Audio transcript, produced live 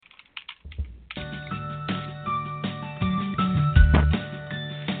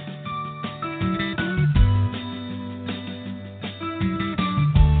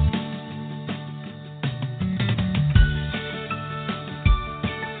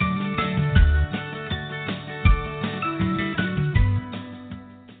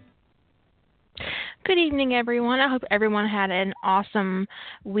evening, everyone. I hope everyone had an awesome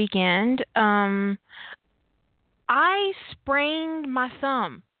weekend. I sprained my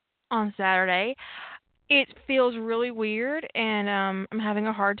thumb on Saturday. It feels really weird, and I'm having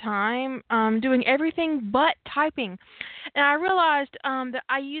a hard time doing everything but typing. And I realized that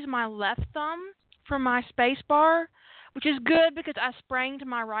I use my left thumb for my space bar, which is good because I sprained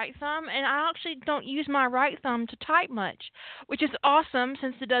my right thumb, and I actually don't use my right thumb to type much, which is awesome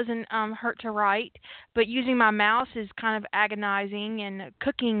since it doesn't hurt to write. But using my mouse is kind of agonizing, and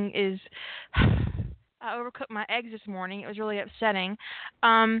cooking is. I overcooked my eggs this morning. It was really upsetting.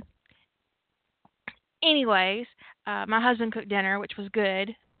 Um, Anyways, my husband cooked dinner, which was good.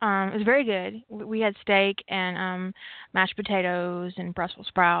 It was very good. We had steak and mashed potatoes and Brussels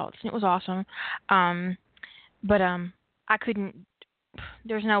sprouts, and it was awesome. Um, but I couldn't.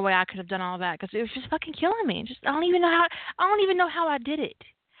 There's no way I could have done all that because it was just fucking killing me. Just I don't even know how. I don't even know how I did it.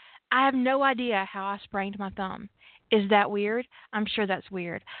 I have no idea how I sprained my thumb. Is that weird? I'm sure that's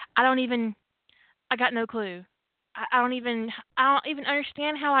weird. I don't even. I got no clue. I don't even. I don't even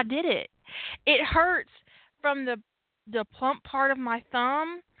understand how I did it. It hurts from the plump part of my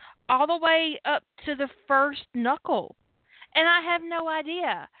thumb all the way up to the first knuckle, and I have no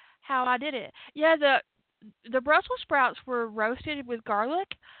idea how I did it. Yeah, the Brussels sprouts were roasted with garlic.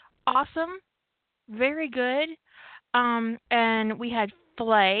 Awesome, very good. And we had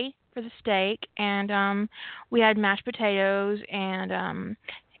filet for the steak, and we had mashed potatoes and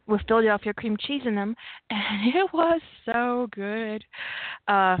with Philadelphia cream cheese in them, and it was so good.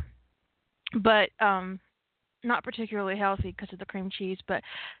 Uh, but not particularly healthy because of the cream cheese. But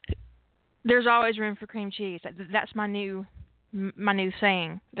there's always room for cream cheese. That's my new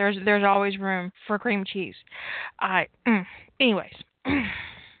saying. There's always room for cream cheese. I anyways,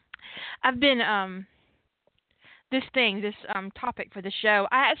 I've been this topic for the show.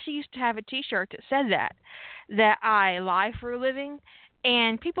 I actually used to have a T-shirt that said that I lie for a living,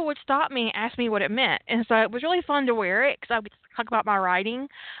 and people would stop me and ask me what it meant, and so it was really fun to wear it because I would talk about my writing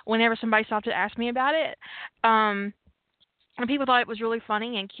whenever somebody stopped to ask me about it. Um, and people thought it was really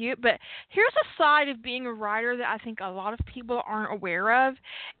funny and cute. But here's a side of being a writer that I think a lot of people aren't aware of.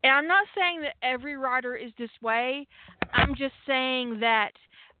 And I'm not saying that every writer is this way. I'm just saying that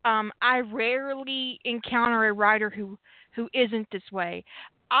I rarely encounter a writer who isn't this way.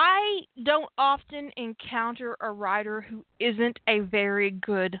 I don't often encounter a writer who isn't a very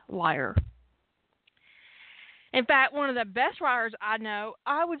good liar. In fact, one of the best writers I know,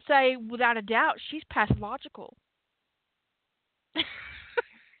 I would say without a doubt, she's pathological.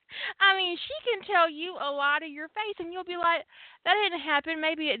 I mean, she can tell you a lie to your face, and you'll be like, "That didn't happen.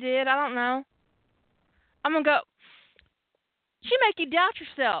 Maybe it did. I don't know." I'm gonna go. She make you doubt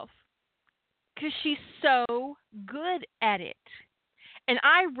yourself because she's so good at it. And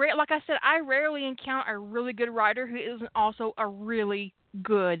like I said, I rarely encounter a really good writer who isn't also a really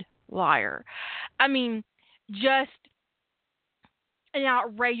good liar. I mean, just an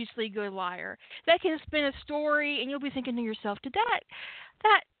outrageously good liar that can spin a story, and you'll be thinking to yourself, "Did that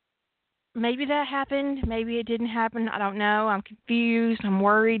maybe that happened, maybe it didn't happen. I don't know. I'm confused. I'm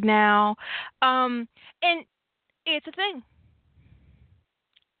worried now." And it's a thing.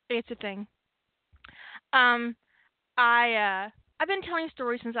 It's a thing. Um, I've been telling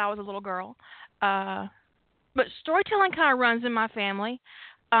stories since I was a little girl. Uh, but storytelling kind of runs in my family.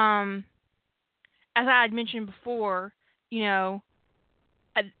 Um, as I had mentioned before, you know,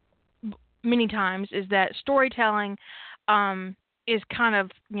 uh, many times is that storytelling is kind of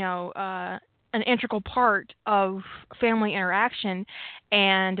an integral part of family interaction,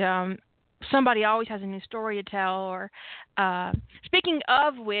 and somebody always has a new story to tell. Or speaking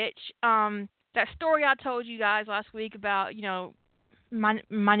of which, that story I told you guys last week about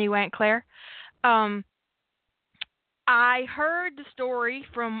my new Aunt Claire. Um, I heard the story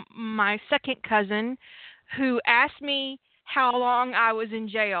from my second cousin, who asked me how long I was in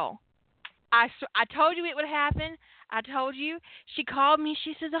jail. I told you it would happen. I told you. She called me.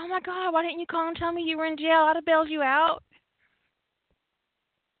 She says, "Oh my God, why didn't you call and tell me you were in jail? I'd have bailed you out."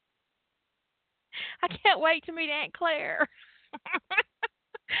 I can't wait to meet Aunt Claire.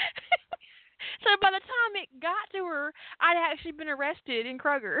 So by the time it got to her, I'd actually been arrested in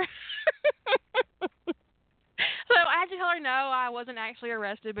Kroger. So I had to tell her no, I wasn't actually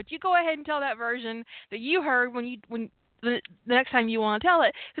arrested. But you go ahead and tell that version that you heard when the next time you want to tell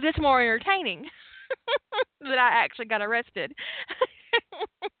it, because it's more entertaining that I actually got arrested.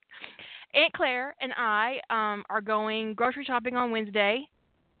 Aunt Claire and I are going grocery shopping on Wednesday.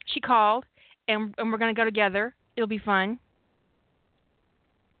 She called, and we're going to go together. It'll be fun.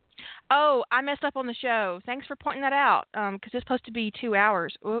 Oh, I messed up on the show. Thanks for pointing that out. Because it's supposed to be 2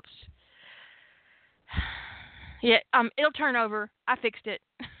 hours. Oops. Yeah, it'll turn over. I fixed it.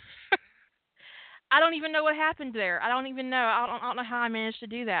 I don't even know what happened there. I don't even know. I don't know how I managed to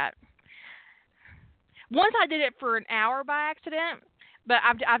do that. Once I did it for an hour by accident, but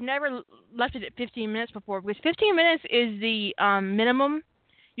I've never left it at 15 minutes before, because 15 minutes is the minimum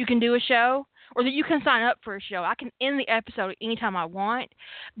you can do a show, or that you can sign up for a show. I can end the episode anytime I want,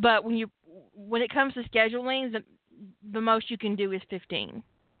 but when it comes to scheduling, the most you can do is 15,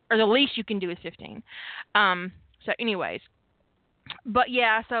 or the least you can do is 15. So anyways, but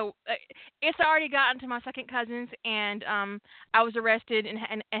yeah, so it's already gotten to my second cousin's, and I was arrested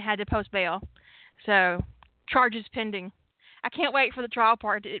and had to post bail. So charges pending. I can't wait for the trial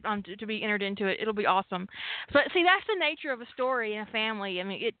part to be entered into it. It'll be awesome. But see, that's the nature of a story in a family. I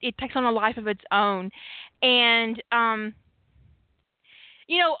mean, it takes on a life of its own, and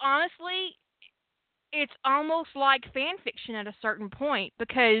honestly, it's almost like fan fiction at a certain point,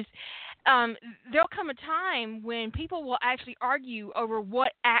 because there'll come a time when people will actually argue over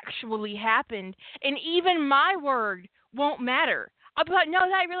what actually happened, and even my word won't matter. I'll be like, no,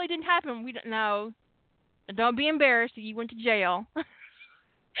 that really didn't happen. We don't know. Don't be embarrassed that you went to jail.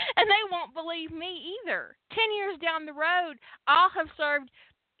 And they won't believe me either. 10 years down the road, I'll have served,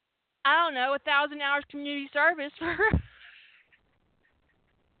 I don't know, 1,000 hours community service for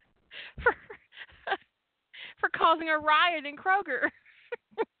for, for causing a riot in Kroger.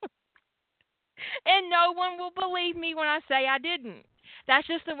 And no one will believe me when I say I didn't. That's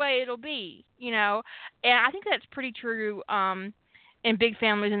just the way it'll be. And I think that's pretty true in big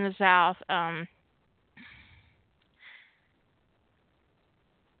families in the South.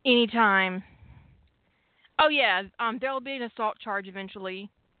 Anytime. Oh yeah, there will be an assault charge eventually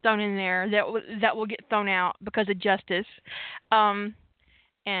thrown in there that will get thrown out because of justice. Um,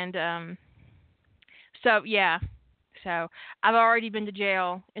 and so yeah, so I've already been to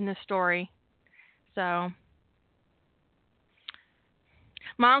jail in this story. So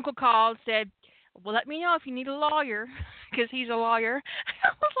my uncle called, said, "Well, let me know if you need a lawyer," because he's a lawyer. I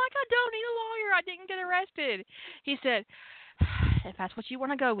was like, "I don't need a lawyer. I didn't get arrested." He said, "If that's what you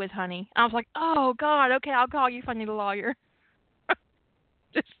want to go with, honey." I was like, "Oh God, okay, I'll call you if I need a lawyer."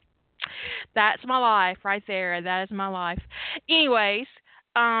 Just, that's my life right there. That is my life. Anyways,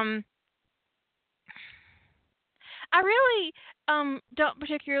 um, I really don't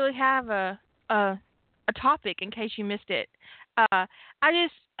particularly have a topic in case you missed it. I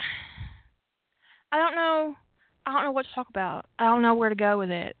just I don't know. I don't know what to talk about. I don't know where to go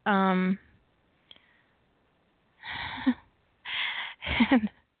with it.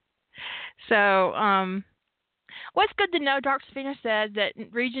 So, well, it's good to know. Dark Sphinx said that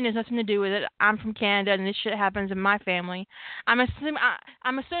region has nothing to do with it. I'm from Canada, and this shit happens in my family. I'm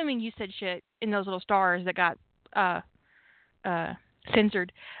assuming you said shit in those little stars that got uh uh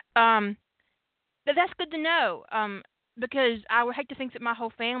censored. Um, but that's good to know. Because I would hate to think that my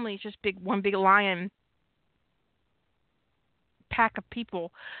whole family is just one big lion pack of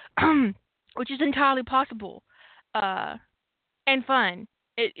people, which is entirely possible, and fun.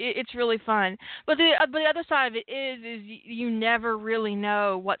 It's really fun. But the other side of it is you never really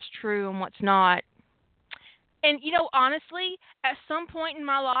know what's true and what's not. And honestly, at some point in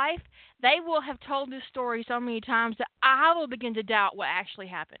my life, they will have told this story so many times that I will begin to doubt what actually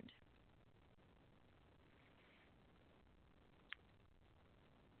happened.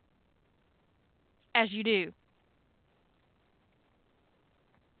 As you do.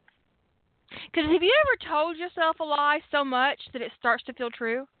 Because have you ever told yourself a lie so much that it starts to feel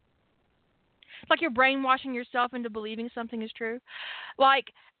true? It's like you're brainwashing yourself into believing something is true.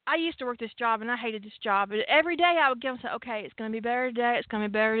 Like, I used to work this job and I hated this job. But every day I would get up and say, okay, it's going to be better today. It's going to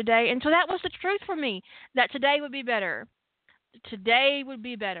be better today. And so that was the truth for me, that today would be better. Today would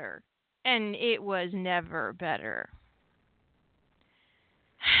be better. And it was never better.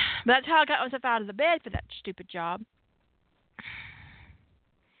 But that's how I got myself out of the bed for that stupid job.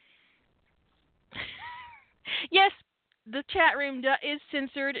 Yes, the chat room is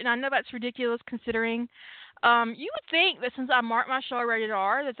censored, and I know that's ridiculous considering. You would think that since I marked my show rated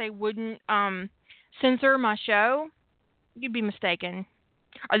R, that they wouldn't censor my show. You'd be mistaken.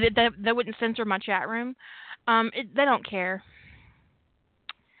 Or they wouldn't censor my chat room. They don't care.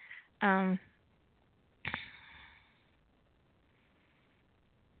 Um,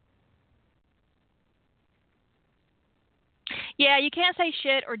 yeah, you can't say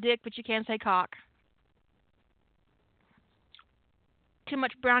shit or dick, but you can say cock. Too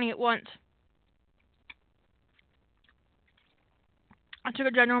much brownie at once. I took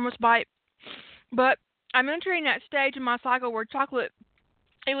a ginormous bite, but I'm entering that stage in my cycle where chocolate,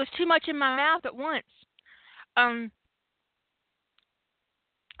 it was too much in my mouth at once. Um,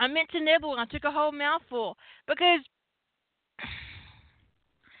 I meant to nibble and I took a whole mouthful because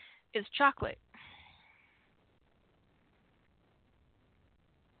it's chocolate.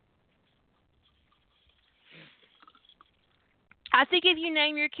 I think if you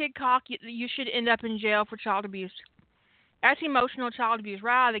name your kid Cock, you should end up in jail for child abuse. That's emotional child abuse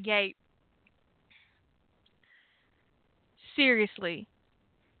right out of the gate. Seriously.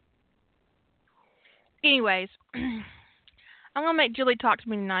 Anyways, I'm gonna make Julie talk to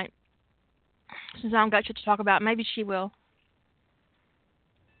me tonight since I don't got shit to talk about. Maybe she will.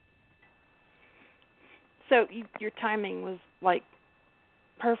 So your timing was like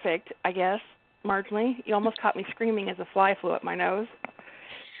perfect, I guess. Marginally, you almost caught me screaming as a fly flew up my nose.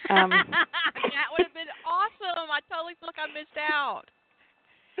 That would have been awesome. I totally feel like I missed out.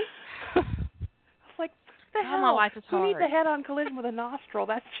 I was like, what the Oh, hell? my life is Who needs hard. a head-on collision with a nostril?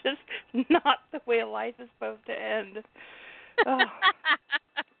 That's just not the way life is supposed to end. Oh.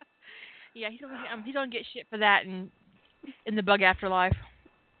 Yeah, he's gonna get shit for that in the bug afterlife.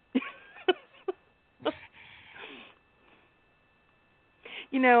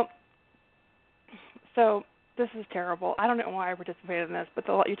 You know, so this is terrible. I don't know why I participated in this, but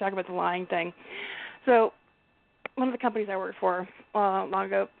you talk about the lying thing. So one of the companies I worked for long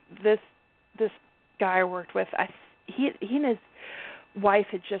ago, this guy I worked with, he and his wife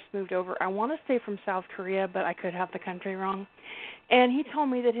had just moved over. I want to say from South Korea, but I could have the country wrong. And he told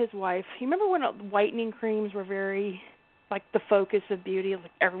me that his wife, you remember when whitening creams were very like the focus of beauty,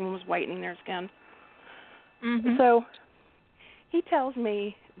 like everyone was whitening their skin. Mhm. So he tells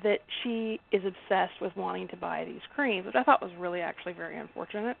me that she is obsessed with wanting to buy these creams, which I thought was really actually very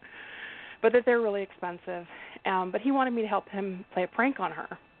unfortunate, but that they're really expensive. But he wanted me to help him play a prank on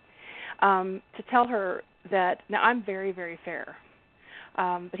her, to tell her that, now I'm very, very fair,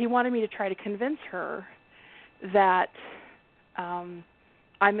 but he wanted me to try to convince her that I'm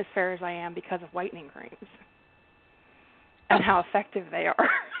as fair as I am because of whitening creams and how effective they are.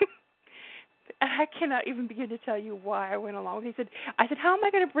 I cannot even begin to tell you why I went along. I said, how am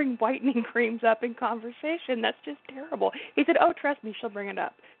I going to bring whitening creams up in conversation? That's just terrible. He said, oh, trust me, she'll bring it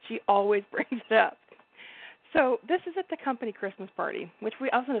up. She always brings it up. So this is at the company Christmas party, which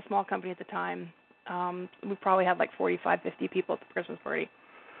I was in a small company at the time. We probably had like 45, 50 people at the Christmas party.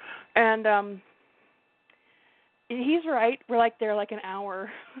 And he's right. We're like there like an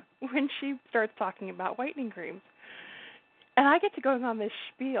hour when she starts talking about whitening creams. And I get to go on this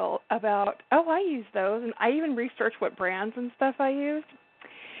spiel about, oh, I use those, and I even researched what brands and stuff I used.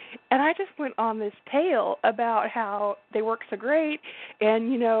 And I just went on this tale about how they work so great,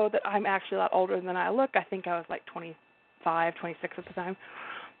 and, you know, that I'm actually a lot older than I look. I think I was like 25, 26 at the time.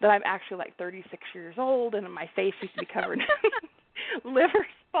 That I'm actually like 36 years old, and my face used to be covered in liver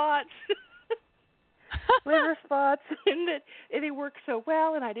spots. Liver spots, and that they work so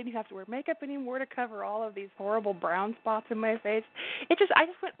well, and I didn't have to wear makeup anymore to cover all of these horrible brown spots in my face. I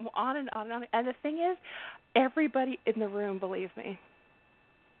just went on and on and on. And the thing is, everybody in the room believed me.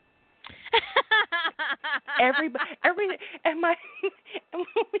 Everybody, and my, and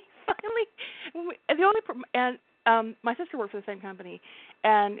when we finally, the only, and my sister worked for the same company,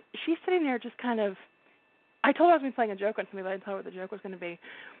 and she's sitting there just kind of, I told her I was going to be playing a joke on somebody, but I didn't tell her what the joke was going to be,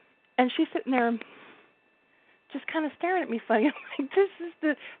 and she's sitting there just kind of staring at me funny. I'm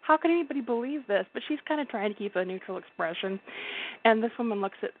like, how can anybody believe this? But she's kind of trying to keep a neutral expression. And this woman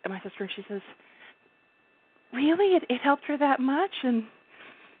looks at my sister and she says, really? It helped her that much? And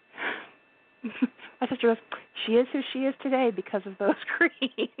my sister goes, she is who she is today because of those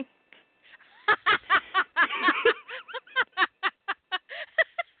creams.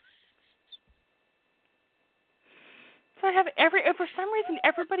 So I have for some reason,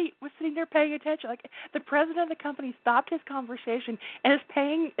 everybody was sitting there paying attention. Like the president of the company stopped his conversation and is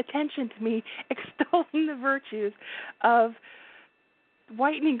paying attention to me extolling the virtues of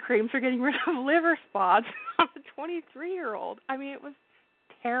whitening creams for getting rid of liver spots on a 23-year-old. I mean, it was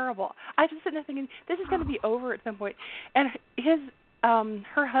terrible. I just sitting there thinking, this is going to be over at some point. And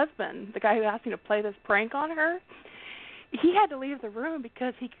her husband, the guy who asked me to play this prank on her, he had to leave the room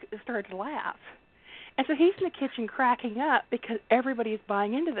because he started to laugh. And so he's in the kitchen cracking up because everybody's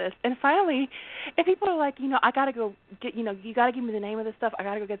buying into this. And finally, and people are like, I got to go get, you got to give me the name of this stuff. I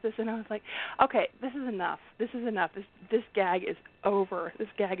got to go get this. And I was like, okay, this is enough. This is enough. This gag is over. This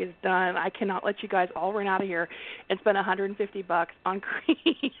gag is done. I cannot let you guys all run out of here and spend $150 on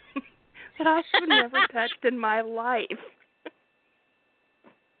cream that I have never touched in my life.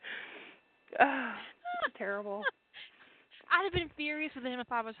 It's terrible. I'd have been furious with him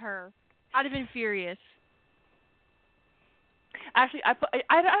if I was her. I'd have been furious. Actually,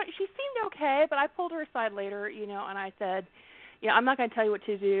 she seemed okay, but I pulled her aside later, and I said, Yeah, I'm not going to tell you what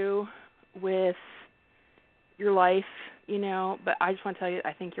to do with your life, but I just want to tell you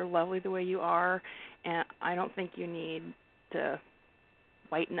I think you're lovely the way you are, and I don't think you need to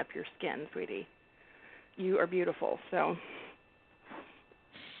whiten up your skin, sweetie. You are beautiful, so.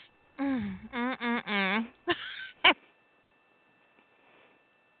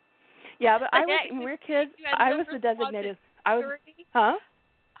 Yeah, but when we were kids, I was the designated. Huh?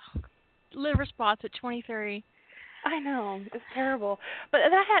 Liver spots at 23. I know, it's terrible. But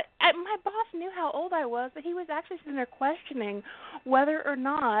my boss knew how old I was, but he was actually sitting there questioning whether or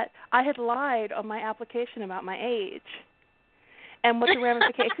not I had lied on my application about my age. And what the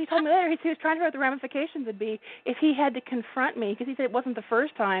ramifications, he told me later, he was trying to figure out what the ramifications would be if he had to confront me, because he said it wasn't the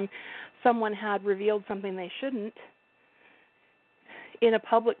first time someone had revealed something they shouldn't in a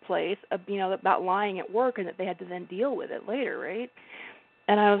public place, about lying at work, and that they had to then deal with it later, right?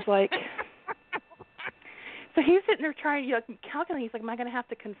 And I was like, so he's sitting there trying to calculate. He's like, am I going to have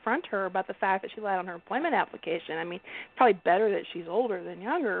to confront her about the fact that she lied on her employment application? I mean, it's probably better that she's older than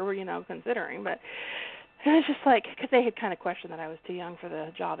younger, considering, but. And it's just like, because they had kind of questioned that I was too young for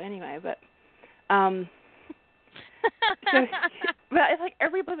the job anyway, but but it's like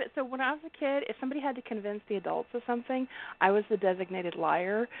everybody. So when I was a kid, if somebody had to convince the adults of something, I was the designated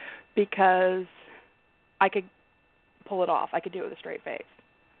liar because I could pull it off. I could do it with a straight face.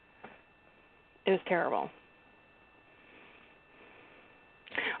 It was terrible.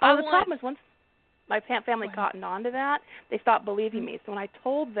 The problem is once my family cottoned on to that, they stopped believing me. So when I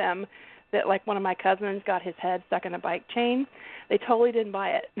told them that, like, one of my cousins got his head stuck in a bike chain, they totally didn't buy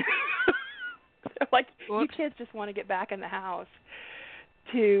it. They're like, you kids just want to get back in the house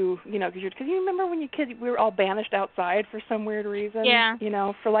to, because you remember when you kids, we were all banished outside for some weird reason,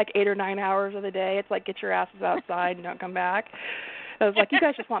 for like 8 or 9 hours of the day. It's like, get your asses outside and don't come back. I was like, you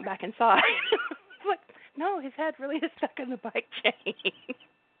guys just want back inside. Like, no, his head really is stuck in the bike chain.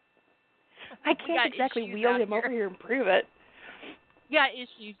 I can't exactly wheel him over here and prove it. You got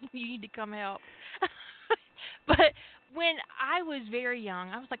issues. You need to come help. But when I was very young,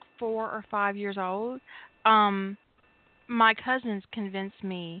 I was like 4 or 5 years old, my cousins convinced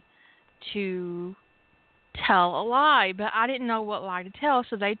me to tell a lie, but I didn't know what lie to tell,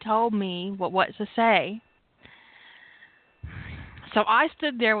 so they told me what to say. So I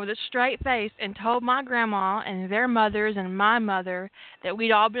stood there with a straight face and told my grandma and their mothers and my mother that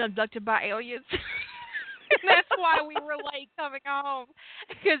we'd all been abducted by aliens. And that's why we were late coming home,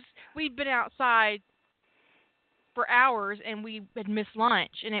 because we'd been outside for hours and we had missed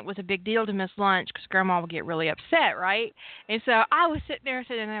lunch, and it was a big deal to miss lunch because Grandma would get really upset, right? And so I was sitting there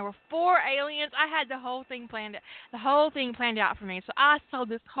saying there were 4 aliens. I had the whole thing planned out for me. So I told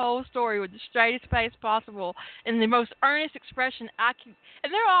this whole story with the straightest face possible and the most earnest expression I could,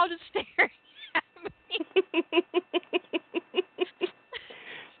 and they're all just staring at me.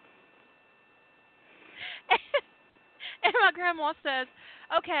 And my grandma says,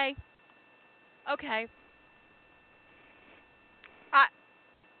 okay. Okay.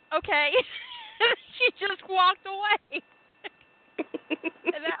 She just walked away.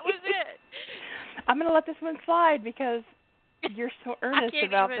 And that was it. I'm going to let this one slide because you're so earnest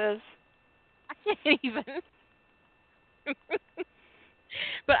about this. I can't even.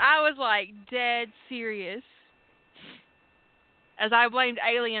 But I was like dead serious as I blamed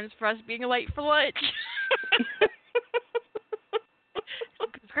aliens for us being late for lunch.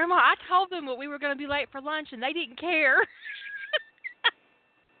 Grandma, I told them that we were going to be late for lunch, and they didn't care.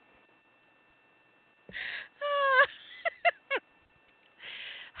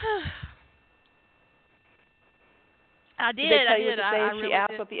 I did. Did they tell you what to say I if she really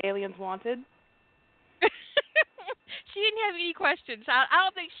asked did. what the aliens wanted? She didn't have any questions. I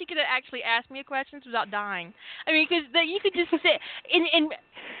don't think she could have actually asked me questions without dying. I mean, because you could just sit and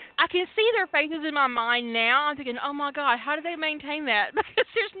I can see their faces in my mind now. I'm thinking, oh my God, how did they maintain that? Because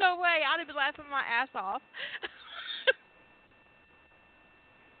there's no way I'd have been laughing my ass off.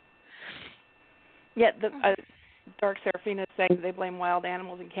 Yeah, the Dark Seraphina is saying they blame wild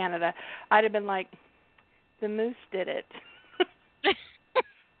animals in Canada. I'd have been like, the moose did it.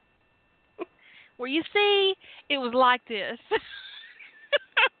 Well, you see, it was like this.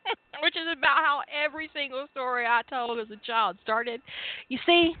 Which is about how every single story I told as a child started. You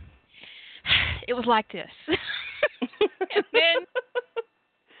see, it was like this. And then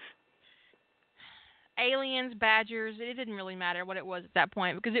aliens, badgers, it didn't really matter what it was at that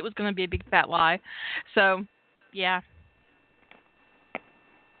point because it was going to be a big fat lie. So, yeah.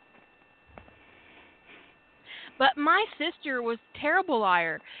 But my sister was a terrible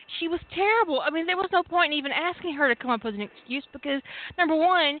liar. She was terrible. I mean, there was no point in even asking her to come up with an excuse because, number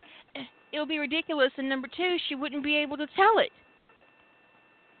one, it would be ridiculous, and number two, she wouldn't be able to tell it.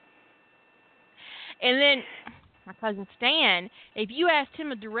 And then my cousin Stan, if you asked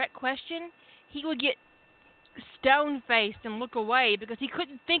him a direct question, he would get stone-faced and look away because he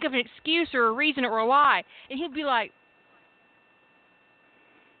couldn't think of an excuse or a reason or a lie. And he'd be like,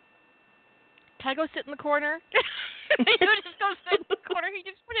 can I go sit in the corner? He would just go sit in the corner. He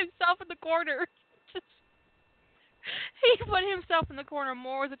just put himself in the corner. He put himself in the corner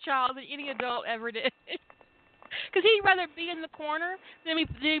more as a child than any adult ever did. Because he'd rather be in the corner than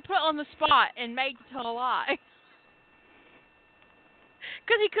be put on the spot and made to tell a lie.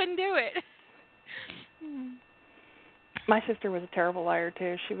 Because he couldn't do it. My sister was a terrible liar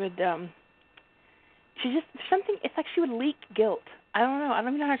too. She would, she just something. It's like she would leak guilt. I don't know. I don't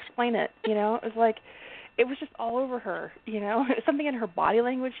even know how to explain it. You know, it was like, it was just all over her. You know, something in her body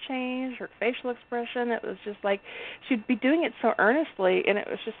language changed, her facial expression. It was just like she'd be doing it so earnestly, and it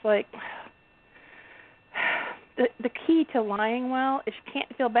was just like. The key to lying well is you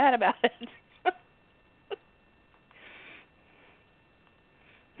can't feel bad about it.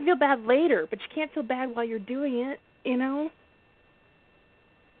 You feel bad later, but you can't feel bad while you're doing it, you know?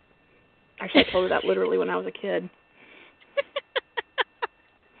 Actually, I told her that literally when I was a kid.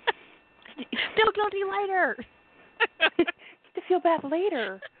 Feel guilty later. You have to feel bad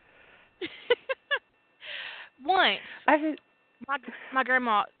later. Once, my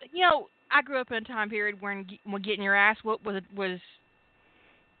grandma, you know, I grew up in a time period when getting your ass whooped was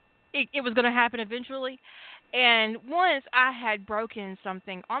it was going to happen eventually. And once I had broken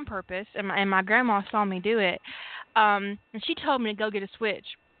something on purpose, and my grandma saw me do it, and she told me to go get a switch.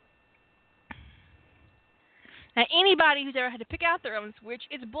 Now, anybody who's ever had to pick out their own switch,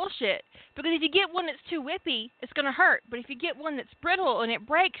 it's bullshit. Because if you get one that's too whippy, it's going to hurt. But if you get one that's brittle and it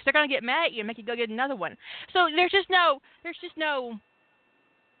breaks, they're going to get mad at you and make you go get another one. So there's just no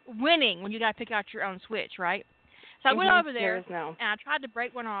winning when you got to pick out your own switch, right? So I went over there, and I tried to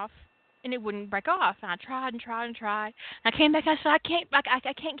break one off, and it wouldn't break off. And I tried and tried and tried. And I came back, and I said,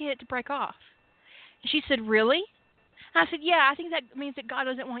 I can't get it to break off. And she said, really? And I said, yeah, I think that means that God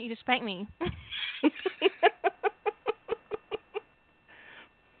doesn't want you to spank me.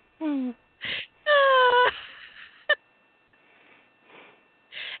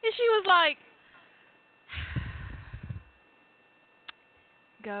 And she was like,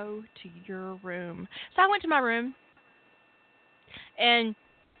 go to your room. So I went to my room, and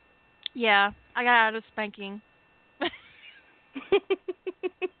yeah, I got out of spanking. Because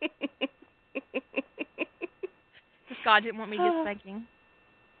God didn't want me to get spanking.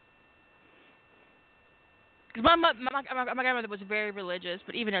 Because my grandmother was very religious,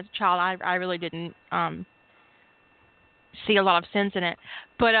 but even as a child, I really didn't see a lot of sense in it.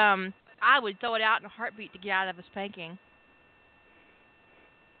 But I would throw it out in a heartbeat to get out of a spanking.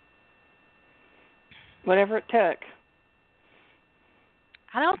 Whatever it took.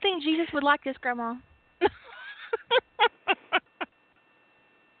 I don't think Jesus would like this, Grandma.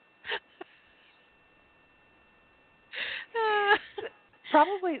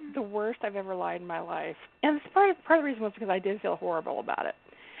 Probably the worst I've ever lied in my life. And it's part of the reason was because I did feel horrible about it.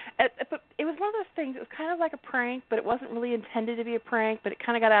 But it was one of those things, it was kind of like a prank, but it wasn't really intended to be a prank, but it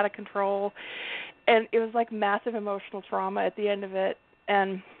kind of got out of control. And it was like massive emotional trauma at the end of it.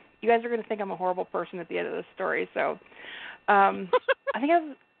 And you guys are going to think I'm a horrible person at the end of this story. So I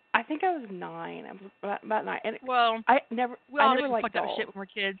think I was 9. I was about 9. And well, I never liked fucked up shit when we're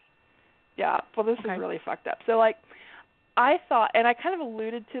kids. Yeah, well, this is really fucked up. So, like, I thought, and I kind of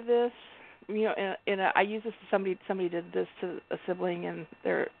alluded to this, you know, I used this to somebody did this to a sibling in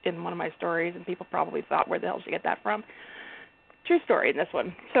one of my stories, and people probably thought, where the hell did you get that from? True story in this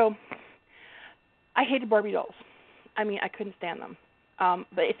one. So, I hated Barbie dolls. I mean, I couldn't stand them.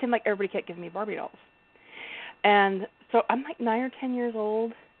 But it seemed like everybody kept giving me Barbie dolls. And so I'm like 9 or 10 years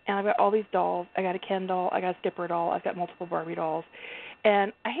old, and I've got all these dolls. I got a Ken doll. I got a Skipper doll. I've got multiple Barbie dolls.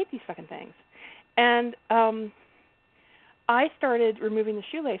 And I hate these fucking things. And I started removing the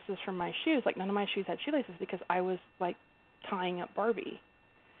shoelaces from my shoes. Like, none of my shoes had shoelaces because I was, like, tying up Barbie.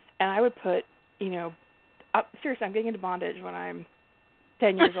 And I would put, you know, seriously, I'm getting into bondage when I'm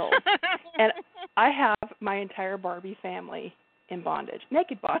 10 years old. And I have my entire Barbie family in bondage.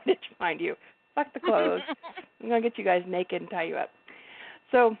 Naked bondage, mind you. Fuck the clothes. I'm going to get you guys naked and tie you up.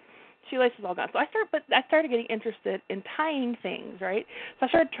 So shoelaces all gone. So I started getting interested in tying things, right? So I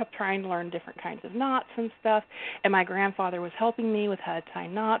started trying to learn different kinds of knots and stuff. And my grandfather was helping me with how to tie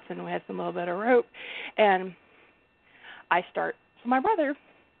knots, and we had some little bit of rope. And so my brother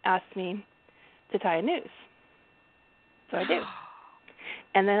asked me to tie a noose. So I do.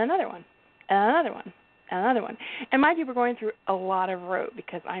 And then another one, and another one, and another one. And mind you, we're going through a lot of rope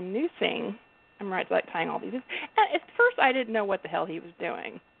because I'm noosing. I'm like tying all these. And at first I didn't know what the hell he was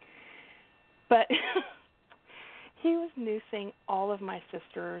doing. But he was noosing all of my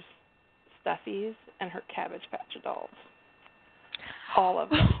sister's stuffies and her Cabbage Patch dolls. All of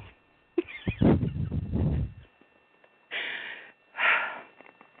them.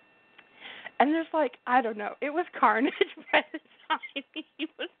 And there's like, I don't know, it was carnage by the time he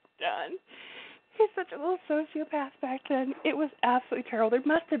was done. He's such a little sociopath back then. It was absolutely terrible. There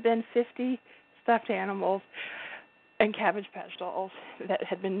must have been 50 stuffed animals and Cabbage Patch dolls that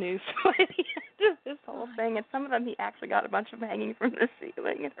had been noosed by the end of this whole thing. And some of them he actually got a bunch of them hanging from the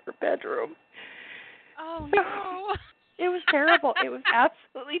ceiling in her bedroom. Oh, So, no. it was terrible. It was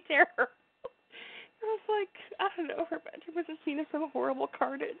absolutely terrible. It was like, I don't know, her bedroom was a scene of some horrible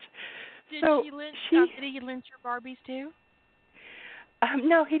carnage. Did So he lynch? she, Did he lynch your Barbies too?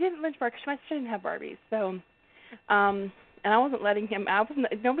 No, he didn't lynch Barbies. My sister didn't have Barbies, so and I wasn't letting him.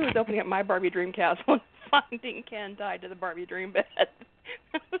 Nobody was opening up my Barbie dream castle and finding Ken tied to the Barbie dream bed.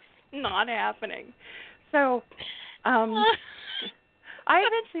 That was not happening. So, I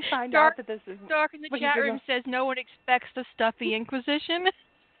eventually find out that this is. Dark in the chat room says no one expects the stuffy Inquisition.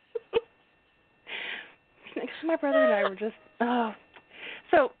 My brother and I were just.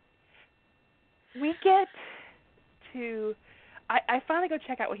 So we get to. I finally go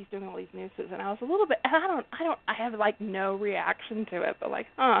check out what he's doing with all these nooses, and I was a little bit. And I have like no reaction to it, but like,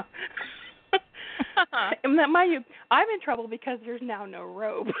 huh. And mind you, I'm in trouble because there's now no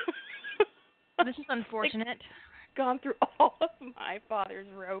robe. This is unfortunate. Gone through all of my father's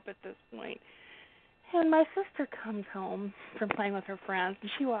rope at this point. And my sister comes home from playing with her friends,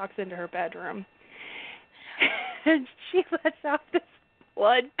 and she walks into her bedroom, and she lets out this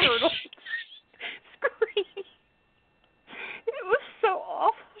blood-curdled scream. It was so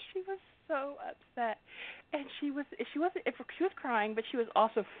awful. She was so upset, and she was crying, but she was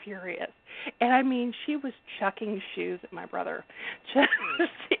also furious. And I mean, she was chucking shoes at my brother, just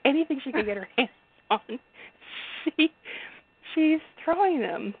anything she could get her hands on. She's throwing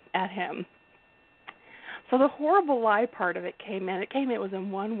them at him. So the horrible lie part of it came in. It was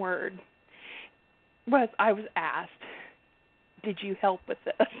in one word. I was asked, "Did you help with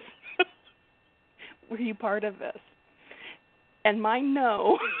this? Were you part of this?" And my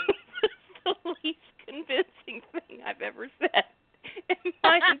no was the least convincing thing I've ever said in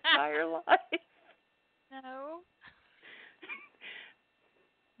my entire life. No.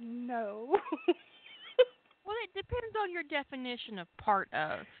 No. Well, it depends on your definition of part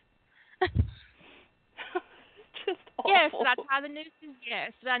of. Just awful. Yes, did I tie the nooses?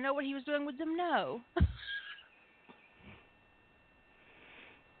 Yes. Did I know what he was doing with them? No.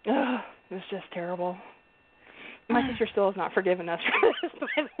 It was just terrible. My sister still has not forgiven us for this,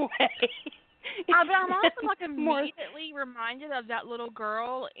 by the way. But I'm also like immediately reminded of that little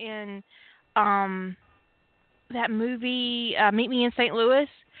girl in that movie, Meet Me in St. Louis,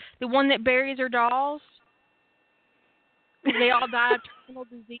 the one that buries her dolls. They all die of terminal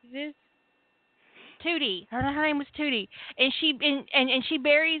diseases. Tootie, her name was Tootie, and she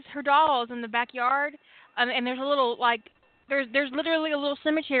buries her dolls in the backyard, and there's a little there's literally a little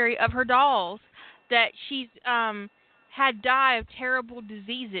cemetery of her dolls that she's had die of terrible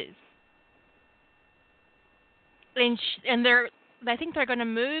diseases, and I think they're going to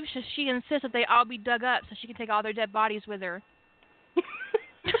move, so she insists that they all be dug up so she can take all their dead bodies with her.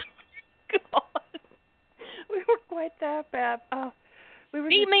 God, we were quite that bad.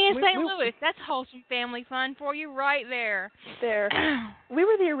 Meet Me in St. Louis. That's wholesome family fun for you right there. We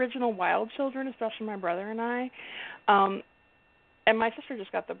were the original wild children, especially my brother and I. And my sister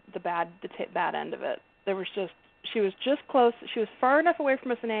just got the bad end of it. She was just close. She was far enough away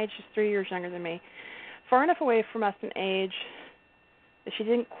from us in age. She's 3 years younger than me. Far enough away from us in age that she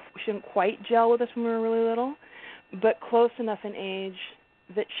didn't quite gel with us when we were really little, but close enough in age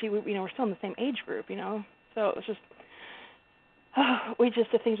that we're still in the same age group, So it was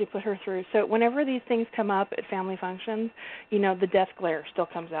just the things we put her through. So whenever these things come up at family functions, the death glare still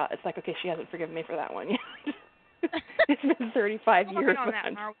comes out. It's like, okay, she hasn't forgiven me for that one. It's been 35 years, but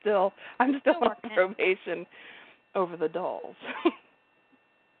I'm still on probation over the dolls.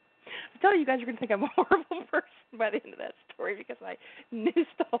 I tell you guys, you're going to think I'm a horrible person by the end of that story because I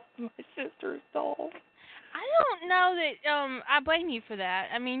noosed all of my sister's dolls. I don't know that I blame you for that.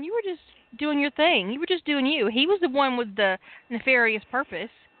 I mean, you were just doing your thing. You were just doing you. He was the one with the nefarious purpose.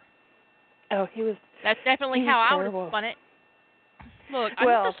 Oh, he was. That's definitely how I would have spun it. Look, I'm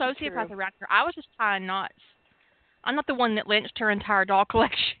not a sociopath around here. I was just tying knots. I'm not the one that lynched her entire doll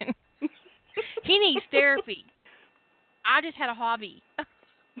collection. He needs therapy. I just had a hobby.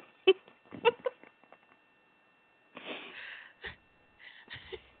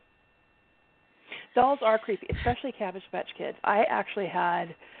 Dolls are creepy, especially Cabbage Patch Kids. I actually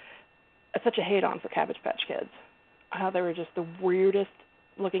had such a hate on for Cabbage Patch Kids. How they were just the weirdest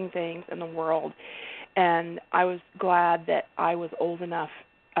looking things in the world. And I was glad that I was old enough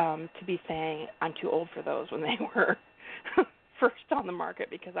to be saying I'm too old for those when they were first on the market,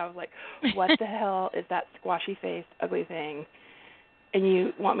 because I was like, what the hell is that squashy-faced, ugly thing? And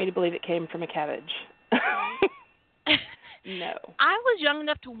you want me to believe it came from a cabbage. No. I was young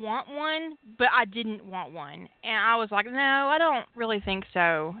enough to want one, but I didn't want one. And I was like, no, I don't really think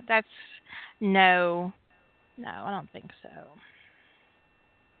so. No, I don't think so.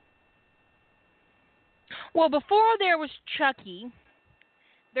 Well, before there was Chucky,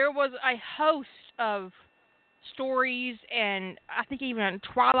 there was a host of stories, and I think even a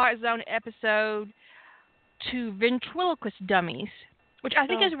Twilight Zone episode to ventriloquist dummies, which I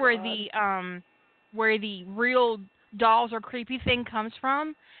think is where the real dolls are creepy thing comes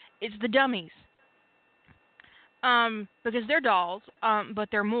from. It's the dummies. Because they're dolls, but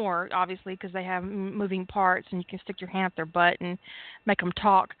they're more, obviously, because they have moving parts, and you can stick your hand up their butt and make them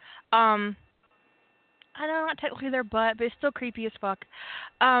talk. I know, not technically their butt, but it's still creepy as fuck.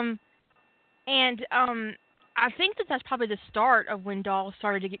 I think that's probably the start of when dolls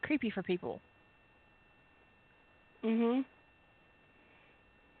started to get creepy for people. Mhm.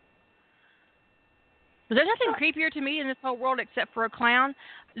 There's nothing creepier to me in this whole world except for a clown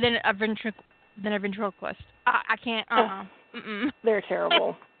than a ventriloquist. I can't. Mm-mm. They're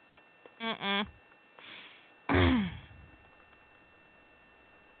terrible. Mm-mm.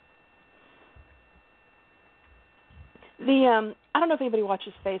 I don't know if anybody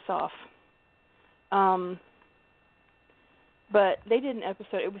watches Face Off. But they did an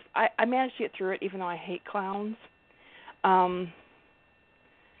episode. It was I managed to get through it, even though I hate clowns. But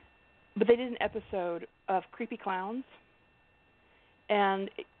they did an episode of creepy clowns, and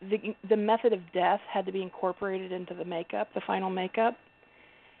the method of death had to be incorporated into the makeup, the final makeup.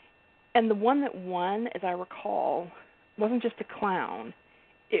 And the one that won, as I recall, wasn't just a clown;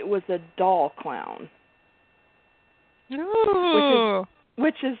 it was a doll clown. Ooh.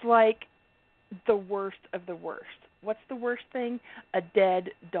 Which is like the worst of the worst. What's the worst thing? A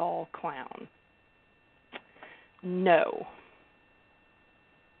dead doll clown. No.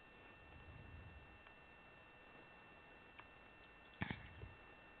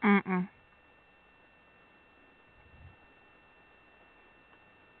 Mm-mm.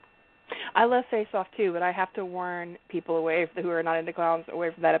 I love Face Off too, but I have to warn people away who are not into clowns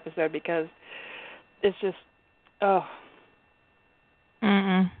away from that episode, because it's just, oh.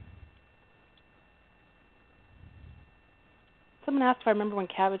 Mm-mm. Someone asked if I remember when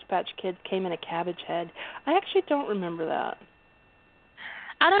Cabbage Patch Kids came in a cabbage head. I actually don't remember that.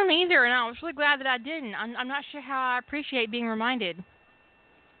 I don't either, and I was really glad that I didn't. I'm not sure how I appreciate being reminded.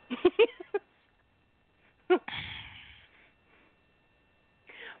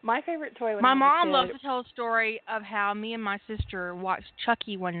 My favorite toy when my I was mom a kid, loves to tell a story of how me and my sister watched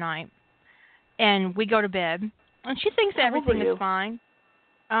Chucky one night, and we go to bed, and she thinks that everything is fine.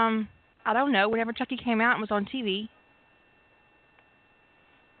 I don't know. Whenever Chucky came out and was on TV,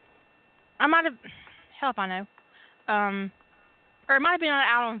 I might have, hell if I know, or it might have been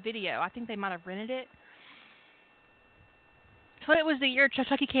out on video. I think they might have rented it. So it was the year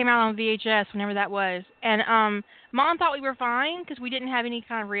Chucky came out on VHS, whenever that was. And Mom thought we were fine because we didn't have any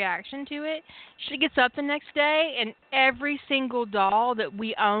kind of reaction to it. She gets up the next day, and every single doll that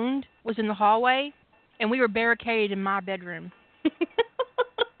we owned was in the hallway, and we were barricaded in my bedroom.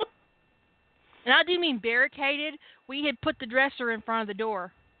 And I do mean barricaded. We had put the dresser in front of the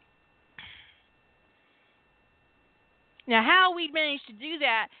door. Now, how we managed to do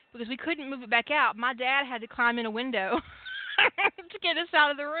that, because we couldn't move it back out, my dad had to climb in a window to get us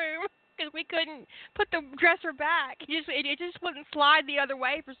out of the room, because we couldn't put the dresser back. It just wouldn't slide the other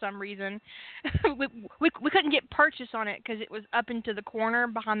way for some reason. we couldn't get purchase on it because it was up into the corner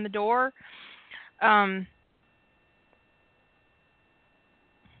behind the door.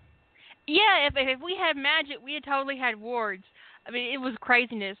 Yeah, if we had magic, we had totally had wards. I mean, it was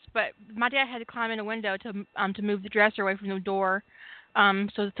craziness, but my dad had to climb in a window to move the dresser away from the door,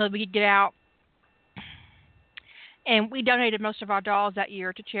 so we could get out. And we donated most of our dolls that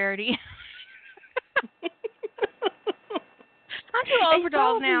year to charity. I'm too old for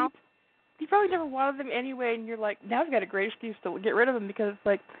dolls now. You probably never wanted them anyway, and you're like, now I've got a great excuse to get rid of them, because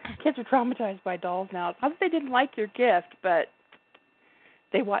like kids are traumatized by dolls now. It's not that they didn't like your gift, but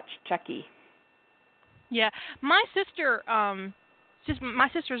they watched Chucky. Yeah, my sister's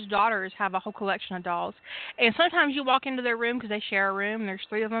daughters have a whole collection of dolls, and sometimes you walk into their room because they share a room. And there's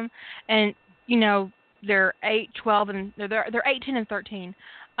 3 of them, and you know they're 8, 12, and they're 8, 10, and 13.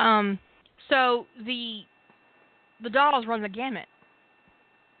 So the dolls run the gamut.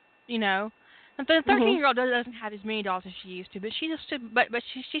 you know. And the Mhm. 13-year-old doesn't have as many dolls as she used to, but she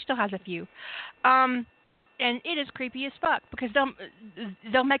still has a few. And it is creepy as fuck because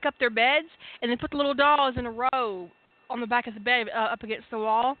they'll make up their beds and then put the little dolls in a row on the back of the bed up against the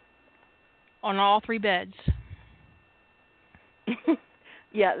wall on all 3 beds.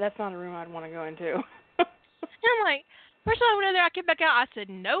 Yeah, that's not a room I'd want to go into. And I'm like, first time I went in there, I came back out. I said,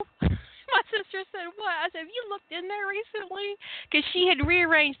 no. My sister said, what? I said, have you looked in there recently? Because she had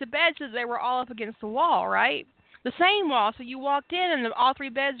rearranged the beds so they were all up against the wall, right? The same wall. So you walked in and all 3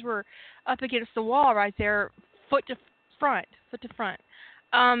 beds were up against the wall right there, foot to front.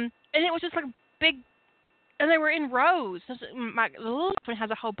 And it was just like a big, and they were in rows. So the little one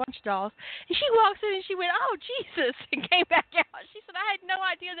has a whole bunch of dolls. And she walks in and she went, oh, Jesus, and came back out. She said, I had no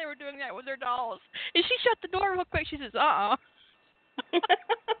idea they were doing that with their dolls. And she shut the door real quick. She says, uh-uh.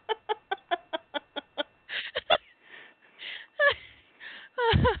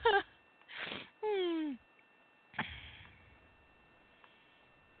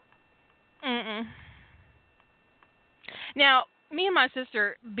 Mm-mm. Now, me and my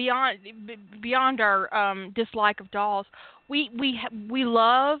sister, beyond our dislike of dolls, we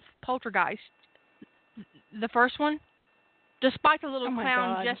love Poltergeist, the first one. Despite the little Oh my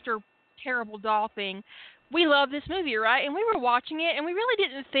clown God. jester terrible doll thing, we love this movie, right? And we were watching it, and we really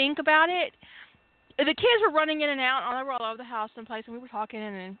didn't think about it. The kids were running in and out, and they were all over the house someplace, and we were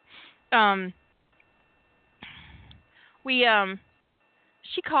talking, and we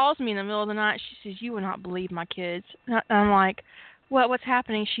she calls me in the middle of the night. She says, "You will not believe my kids." And I'm like, "What? What's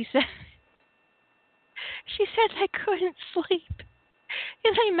happening?" She said they couldn't sleep,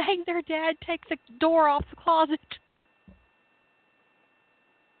 and they made their dad take the door off the closet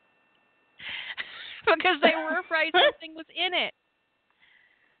because they were afraid something was in it.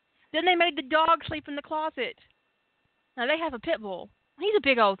 Then they made the dog sleep in the closet. Now they have a pit bull. He's a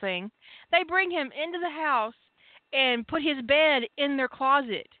big old thing. They bring him into the house and put his bed in their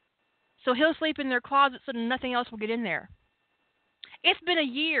closet. So he'll sleep in their closet so nothing else will get in there. It's been a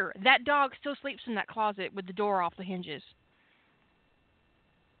year. That dog still sleeps in that closet with the door off the hinges.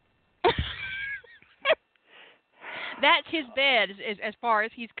 That's his bed as far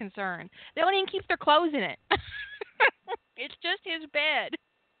as he's concerned. They don't even keep their clothes in it. It's just his bed.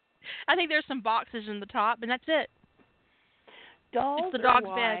 I think there's some boxes in the top, and that's it. Dolls It's the dog's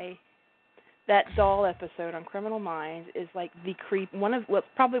why bed. that doll episode on Criminal Minds is like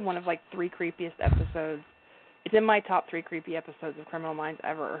probably one of like 3 creepiest episodes. It's in my top 3 creepy episodes of Criminal Minds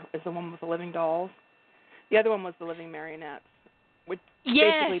ever. Is the one with the living dolls. The other one was the living marionettes, which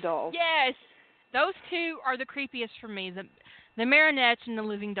basically dolls. Yes. Those 2 are the creepiest for me. The marionettes and the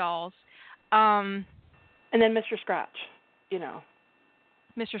living dolls. And then Mr. Scratch, you know.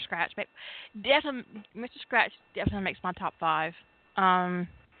 Mr. Scratch. Mr. Scratch definitely makes my top 5. My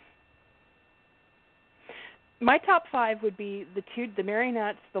top 5 would be the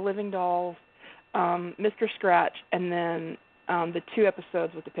marionettes, the living dolls, Mr. Scratch, and then the 2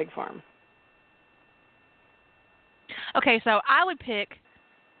 episodes with the pig farm. Okay, so I would pick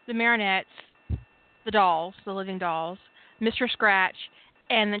the marionettes, the dolls, the living dolls, Mr. Scratch,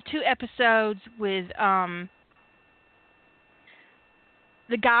 and the 2 episodes with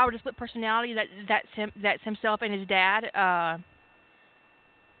the guy with the split personality that's himself and his dad.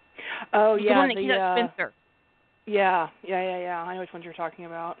 Oh yeah, the one that keeps Spencer. Yeah. I know which ones you're talking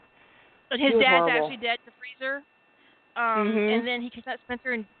about. And his dad's horrible. actually dead in the freezer. Mhm. And then he kidnaps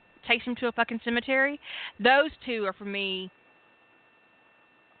Spencer and takes him to a fucking cemetery. Those 2 are for me.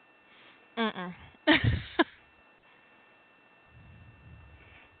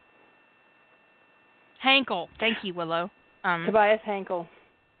 Hankel. Thank you, Willow. Tobias Hankel.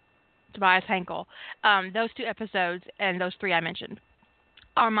 Tobias Hankel. Those 2 episodes and those 3 I mentioned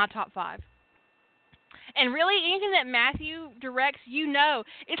are my top 5. And really, anything that Matthew directs,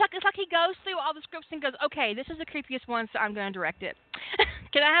 it's like he goes through all the scripts and goes, okay, this is the creepiest one, so I'm going to direct it.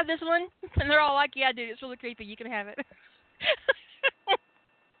 Can I have this one? And they're all like, yeah, dude, it's really creepy. You can have it.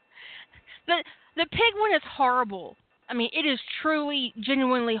 The pig one is horrible. I mean, it is truly,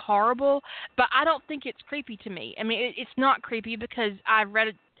 genuinely horrible, but I don't think it's creepy to me. I mean, it's not creepy because I've read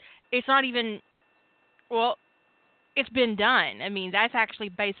it. It's not even, well, it's been done. I mean, that's actually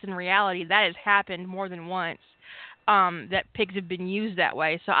based in reality. That has happened more than once, that pigs have been used that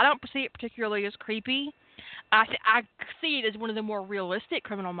way. So I don't see it particularly as creepy. I see it as one of the more realistic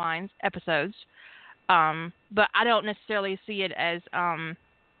Criminal Minds episodes, but I don't necessarily see it as, I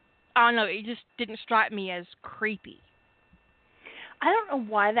don't know, it just didn't strike me as creepy. I don't know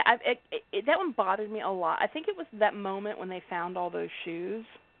why that one bothered me a lot. I think it was that moment when they found all those shoes.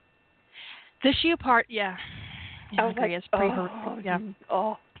 The shoe part, yeah. I was like, it's pretty horrific. Yeah.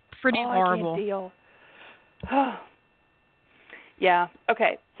 Oh. pretty I horrible. can't deal. Yeah.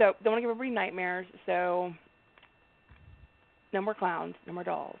 Okay. So don't want to give everybody nightmares. So no more clowns. No more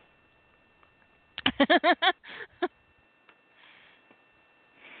dolls.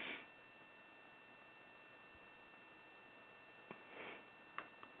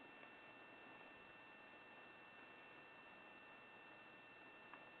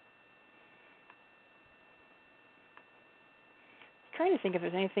 Trying to think if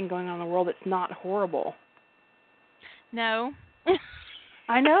there's anything going on in the world that's not horrible. No.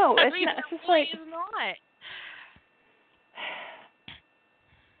 I know. It's, mean, not, it's just really like is not.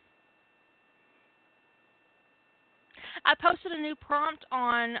 I posted a new prompt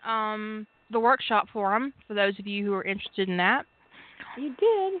on the workshop forum for those of you who are interested in that. you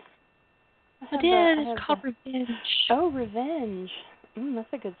did. I did. It's called Revenge. Oh, revenge. That's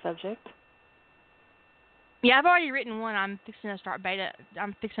a good subject. Yeah, I've already written one. I'm fixing to start beta.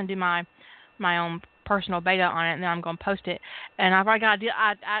 I'm fixing to do my own personal beta on it, and then I'm going to post it. And I've already got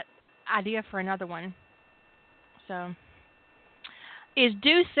idea for another one. So, is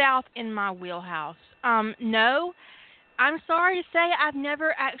Due South in my wheelhouse? No. I'm sorry to say I've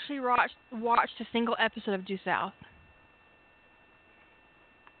never actually watched a single episode of Due South.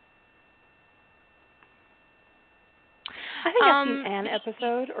 I think I've seen an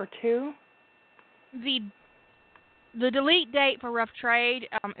episode or two. The delete date for Rough Trade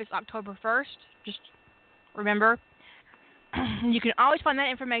is October 1st. Just remember. You can always find that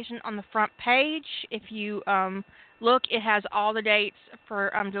information on the front page. If you look, it has all the dates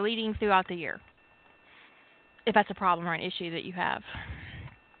for deleting throughout the year. If that's a problem or an issue that you have.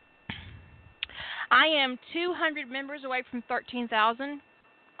 I am 200 members away from 13,000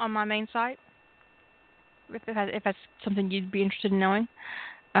 on my main site. If that's something you'd be interested in knowing.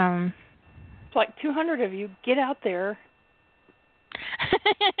 It's like 200 of you. Get out there.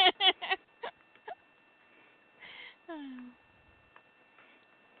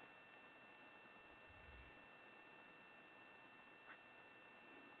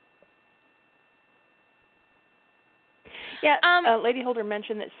 Yeah, Lady Holder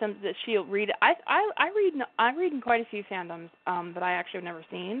mentioned that she'll read. I read in quite a few fandoms that I actually have never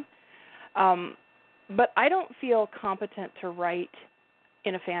seen, but I don't feel competent to write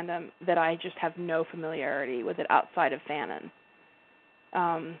in a fandom that I just have no familiarity with it outside of fanon.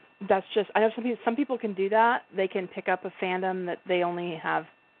 That's just, I know some people can do that. They can pick up a fandom that they only have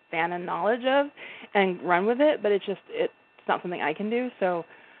fanon knowledge of and run with it, but it's not something I can do. So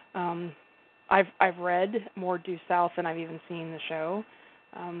I've read more Due South than I've even seen the show.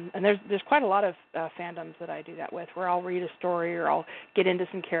 And there's quite a lot of fandoms that I do that with, where I'll read a story or I'll get into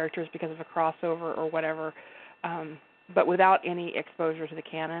some characters because of a crossover or whatever. But without any exposure to the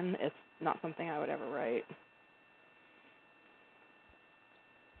canon, it's not something I would ever write.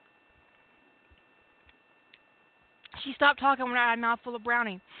 She stopped talking when I had a mouthful of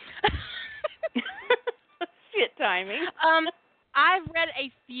brownie. Shit timing. I've read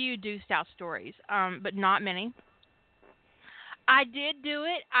a few Due South stories, but not many. I did do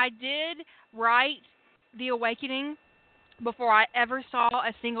it. I did write The Awakening before I ever saw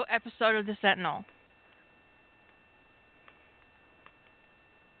a single episode of The Sentinel.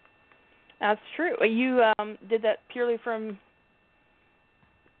 That's true. You did that purely from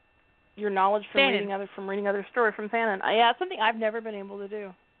your knowledge from reading other stories from fanon. Yeah, it's something I've never been able to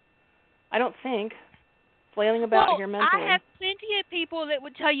do. I don't think. Flailing about here mentally. I have plenty of people that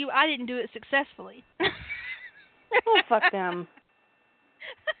would tell you I didn't do it successfully. Oh, fuck them.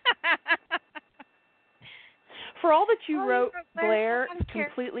 For all that you wrote Blair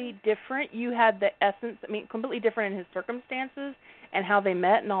completely different, you had the essence, completely different in his circumstances and how they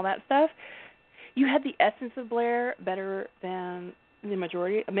met and all that stuff. You had the essence of Blair better than the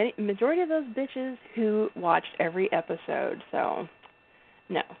majority of those bitches who watched every episode. So,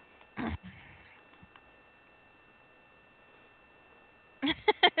 no.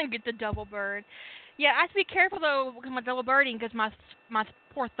 Get the double bird. Yeah, I have to be careful though with my double birding because my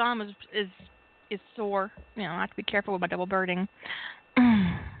poor thumb is sore. You know, I have to be careful with my double birding.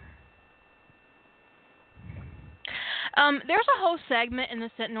 There's a whole segment in the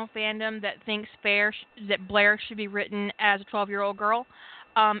Sentinel fandom that thinks that Blair should be written as a 12-year-old girl.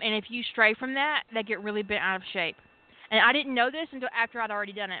 And if you stray from that, they get really bent out of shape. And I didn't know this until after I'd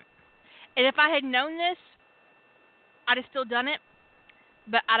already done it. And if I had known this, I'd have still done it,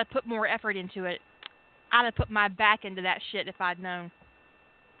 but I'd have put more effort into it. I'd have put my back into that shit if I'd known.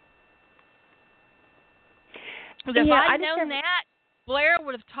 Because if I'd known that, Blair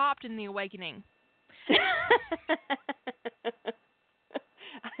would have topped in The Awakening.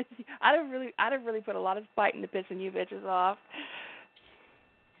 I'd have really put a lot of spite into pissing you bitches off.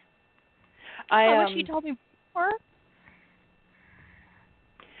 I wish you told me more.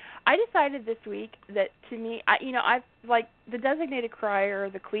 I decided this week that to me, I've like the designated crier,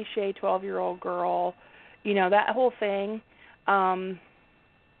 the cliche 12-year-old girl, that whole thing. I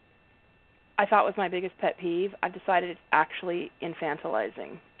thought was my biggest pet peeve. I've decided it's actually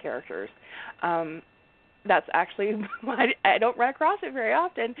infantilizing characters. That's actually I don't run across it very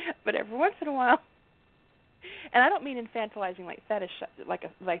often, but every once in a while. And I don't mean infantilizing like fetish, like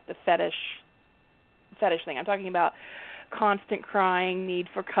the fetish thing. I'm talking about constant crying, need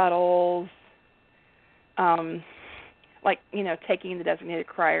for cuddles, like taking the designated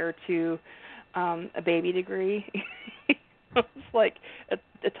crier to a baby degree. It's like a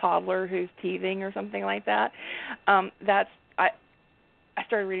toddler who's teething or something like that. I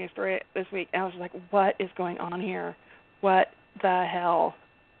started reading a story this week, and I was like, what is going on here? What the hell?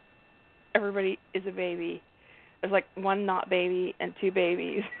 Everybody is a baby. There's like one not baby and two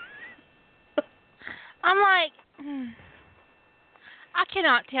babies. I'm like, I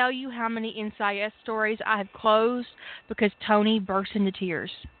cannot tell you how many NCIS stories I have closed because Tony bursts into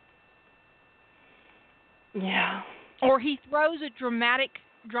tears. Yeah. Or he throws a dramatic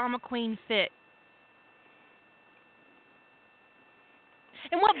drama queen fit.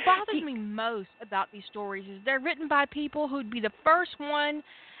 And what bothers me most about these stories is they're written by people who'd be the first one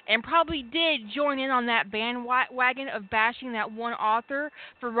and probably did join in on that bandwagon of bashing that one author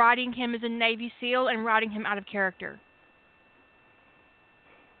for writing him as a Navy SEAL and writing him out of character.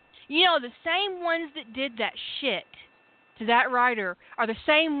 The same ones that did that shit to that writer are the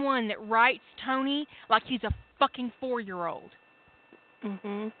same one that writes Tony like he's a fucking 4-year-old.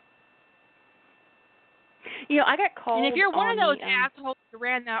 Mhm. I got called. And if you're one of those the, assholes that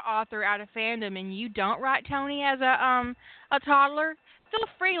ran that author out of fandom and you don't write Tony as a toddler, feel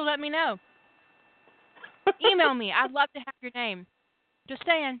free to let me know. Email me. I'd love to have your name. Just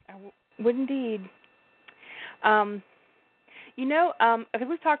saying. I would indeed. Because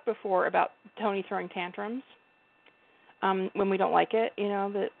we've talked before about Tony throwing tantrums when we don't like it.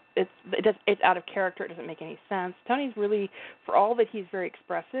 That it's out of character. It doesn't make any sense. Tony's really, for all that he's very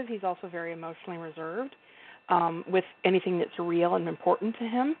expressive, he's also very emotionally reserved with anything that's real and important to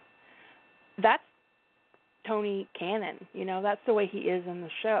him. That's Tony canon. That's the way he is in the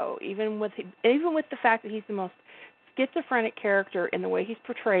show. Even with the fact that he's the most schizophrenic character in the way he's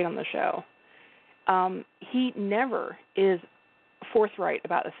portrayed on the show, he never is forthright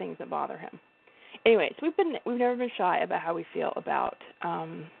about the things that bother him. Anyways, we've never been shy about how we feel about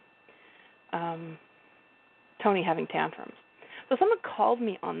Tony having tantrums. So someone called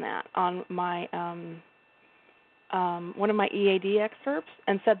me on that on my one of my EAD excerpts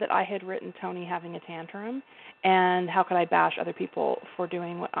and said that I had written Tony having a tantrum and how could I bash other people for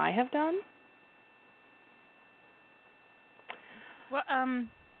doing what I have done. Well,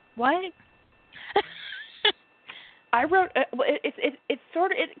 what? I wrote. It's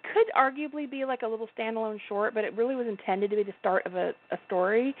sort of. It could arguably be like a little standalone short, but it really was intended to be the start of a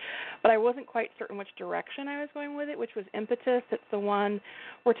story. But I wasn't quite certain which direction I was going with it, which was Impetus. It's the one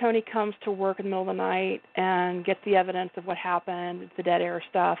where Tony comes to work in the middle of the night and gets the evidence of what happened, the dead air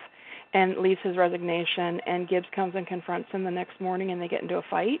stuff, and leaves his resignation. And Gibbs comes and confronts him the next morning, and they get into a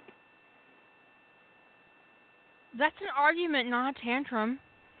fight. That's an argument, not a tantrum.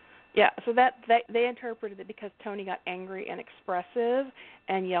 Yeah, so that they interpreted it because Tony got angry and expressive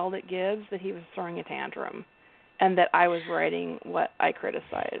and yelled at Gibbs that he was throwing a tantrum and that I was writing what I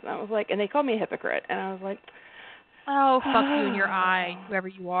criticized. And I was like, and they called me a hypocrite. And I was like, oh, fuck you in your eye, whoever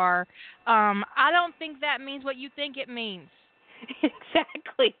you are. I don't think that means what you think it means.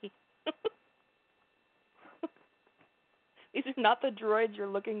 Exactly. These are not the droids you're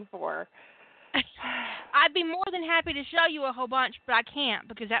looking for. I'd be more than happy to show you a whole bunch, but I can't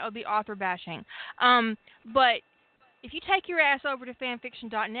because that would be author bashing. But if you take your ass over to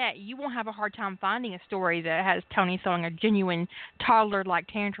fanfiction.net, you won't have a hard time finding a story that has Tony throwing a genuine toddler-like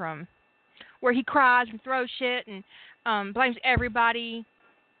tantrum where he cries and throws shit and blames everybody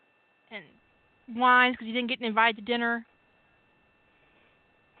and whines because he didn't get invited to dinner.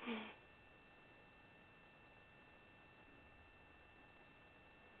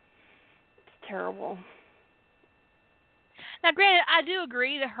 It's terrible. Now, granted, I do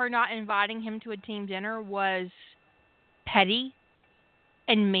agree that her not inviting him to a team dinner was petty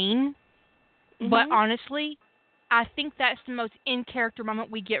and mean. Mm-hmm. But honestly, I think that's the most in-character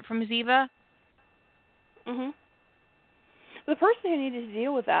moment we get from Ziva. Mhm. The person who needed to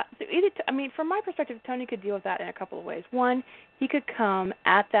deal with that, from my perspective, Tony could deal with that in a couple of ways. One, he could come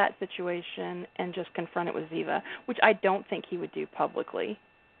at that situation and just confront it with Ziva, which I don't think he would do publicly,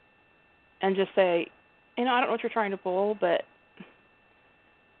 and just say, I don't know what you're trying to pull, but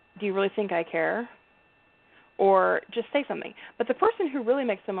do you really think I care? Or just say something. But the person who really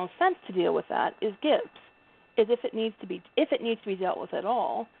makes the most sense to deal with that is Gibbs. Is if it needs to be dealt with at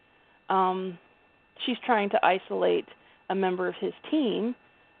all. She's trying to isolate a member of his team,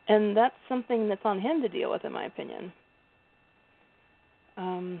 and that's something that's on him to deal with, in my opinion.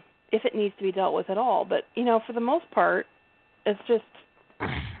 If it needs to be dealt with at all. But, for the most part, it's just,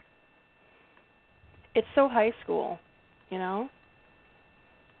 it's so high school,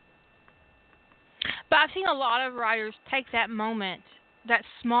 But I've seen a lot of writers take that moment, that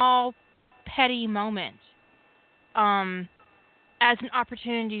small, petty moment, as an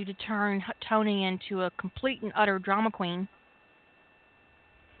opportunity to turn Toni into a complete and utter drama queen.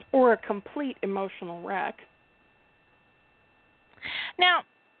 Or a complete emotional wreck. Now,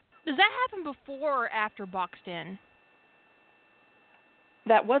 does that happen before or after Boxed In?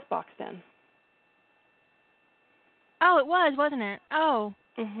 That was Boxed In. Oh, it was, wasn't it? Oh.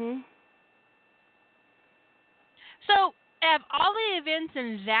 Mhm. So, of all the events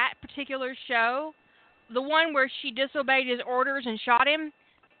in that particular show, the one where she disobeyed his orders and shot him,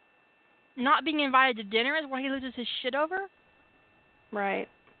 not being invited to dinner is where he loses his shit over? Right.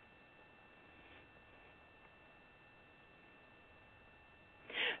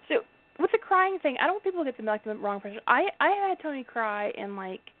 So, with the crying thing, I don't want people to get the wrong impression. I had Toni cry in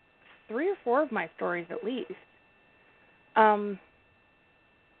like 3 or 4 of my stories at least.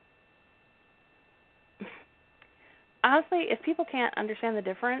 Honestly, if people can't understand the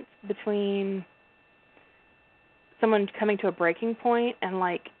difference between someone coming to a breaking point and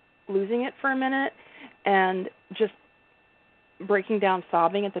like losing it for a minute and just breaking down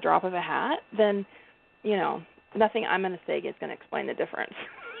sobbing at the drop of a hat, then, nothing I'm going to say is going to explain the difference.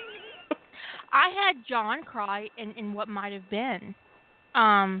 I had John cry in What Might Have Been.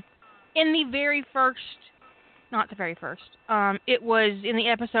 In the very first, not the very first, it was in the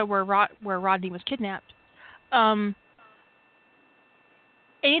episode where Rodney was kidnapped.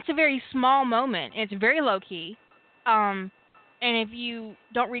 And it's a very small moment. It's very low-key. And if you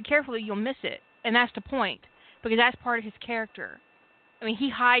don't read carefully, you'll miss it. And that's the point, because that's part of his character. I mean,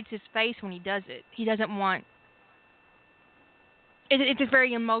 he hides his face when he does it. He doesn't want... It's a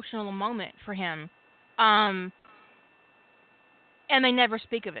very emotional moment for him. And they never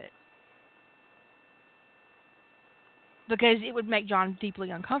speak of it. Because it would make John deeply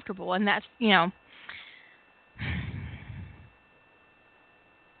uncomfortable. And that's,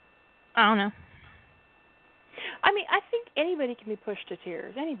 I don't know. I mean, I think anybody can be pushed to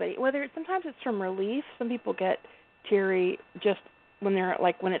tears. Anybody, sometimes it's from relief. Some people get teary just when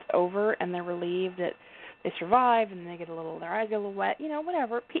when it's over and they're relieved that they survived and their eyes get a little wet.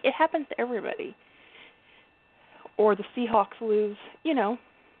 Whatever. It happens to everybody. Or the Seahawks lose.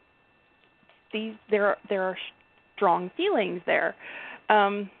 There are strong feelings there.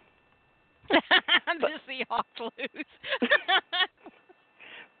 The Seahawks lose.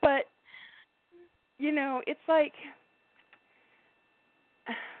 But it's like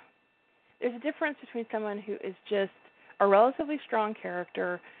there's a difference between someone who is just a relatively strong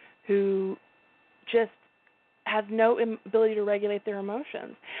character who just has no ability to regulate their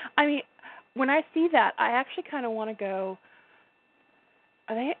emotions. I mean, when I see that, I actually kind of want to go,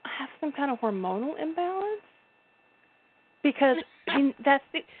 are they have some kind of hormonal imbalance? Because that's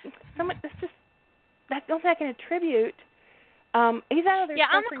the only thing I can attribute. He's out of there. Yeah,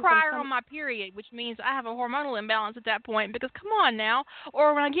 I'm a crier on my period, which means I have a hormonal imbalance at that point. Because come on now,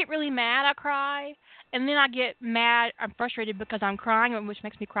 or when I get really mad, I cry, and then I get mad. I'm frustrated because I'm crying, which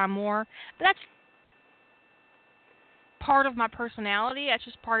makes me cry more. But that's part of my personality. That's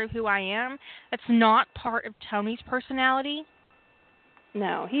just part of who I am. That's not part of Toni's personality.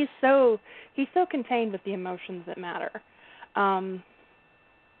 No, he's so contained with the emotions that matter.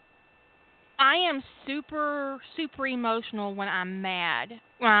 I am super, super emotional when I'm mad.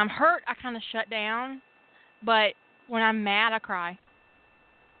 When I'm hurt, I kind of shut down. But when I'm mad, I cry.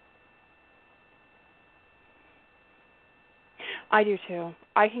 I do too.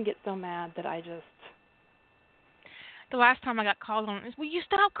 I can get so mad that I just... The last time I got called on is, will you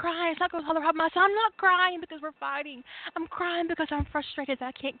stop crying? It's not going to solve the problem. I said, I'm not crying because we're fighting. I'm crying because I'm frustrated that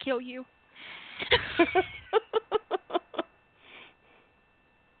I can't kill you.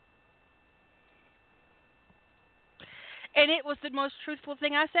 And it was the most truthful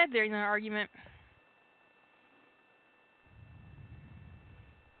thing I said during the argument.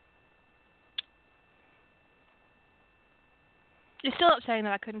 It's still upsetting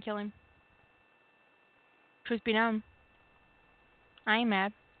that I couldn't kill him. Truth be known. I ain't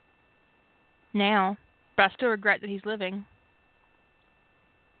mad. Now. But I still regret that he's living.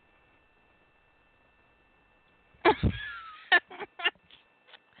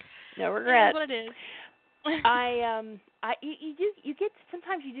 No It regrets. is what it is. You get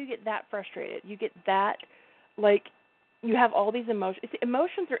sometimes you do get that frustrated. You get that like you have all these emotions.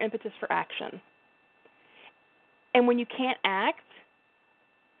 Emotions are impetus for action. And when you can't act,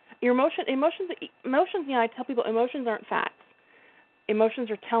 your emotions. I tell people emotions aren't facts. Emotions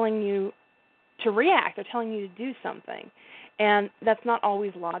are telling you to react. They're telling you to do something, and that's not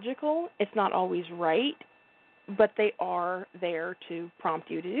always logical. It's not always right, but they are there to prompt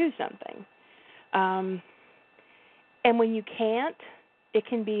you to do something. And when you can't, it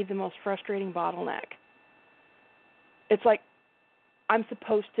can be the most frustrating bottleneck. It's like I'm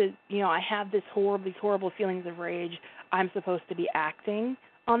supposed to, I have these horrible feelings of rage. I'm supposed to be acting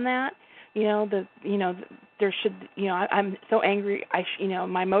on that. There should, I'm so angry.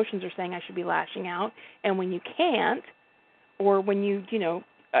 My emotions are saying I should be lashing out. And when you can't, or when you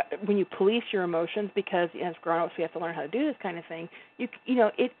police your emotions, because as grown-ups we have to learn how to do this kind of thing.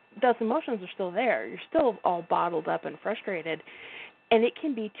 Those emotions are still there. You're still all bottled up and frustrated, and it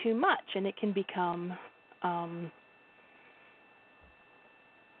can be too much, and it can become,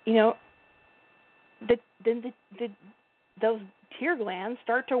 those tear glands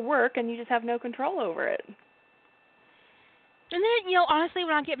start to work, and you just have no control over it. And then, honestly,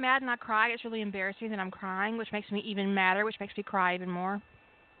 when I get mad and I cry, it's really embarrassing that I'm crying, which makes me even madder, which makes me cry even more.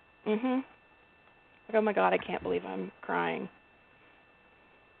 Mhm. Like, oh my God, I can't believe I'm crying.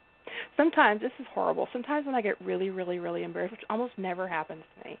 Sometimes, this is horrible. Sometimes when I get really, really, really embarrassed, which almost never happens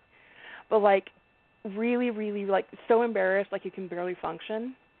to me, but like really, really, like so embarrassed, like you can barely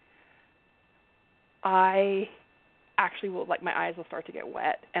function, I actually will, like my eyes will start to get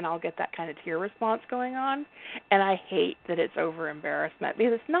wet, and I'll get that kind of tear response going on, and I hate that it's over embarrassment,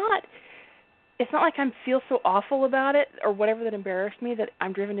 because it's not like I feel so awful about it or whatever that embarrassed me that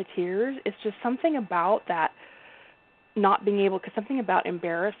I'm driven to tears. It's just something about that not being able, because something about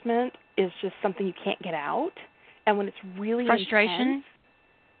embarrassment is just something you can't get out, and when it's really frustration.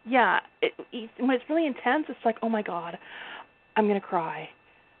 Intense, when it's really intense, it's like, oh my God, I'm gonna cry,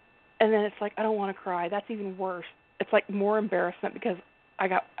 and then it's like I don't want to cry. That's even worse. It's like more embarrassment because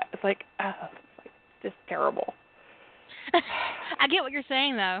it's like just terrible. I get what you're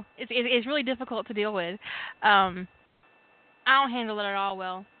saying, though. It's really difficult to deal with. I don't handle it at all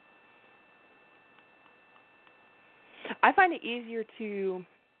well. I find it easier to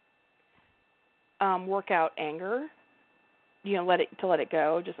work out anger, let it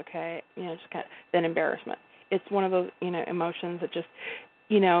go, just okay, just kind of, than embarrassment. It's one of those, emotions that just,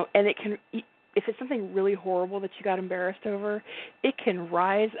 and it can, if it's something really horrible that you got embarrassed over, it can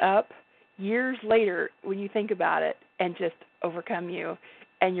rise up years later when you think about it and just overcome you,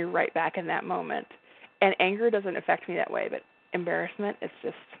 and you're right back in that moment. And anger doesn't affect me that way, but embarrassment, it's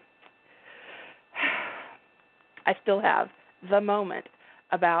just, I still have the moment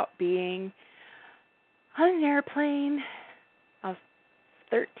about being on an airplane. I was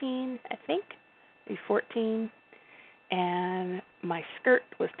 13, I think, maybe 14, and my skirt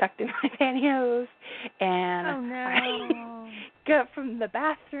was tucked in my pantyhose, and oh, no. I got from the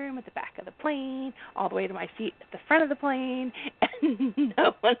bathroom at the back of the plane all the way to my seat at the front of the plane, and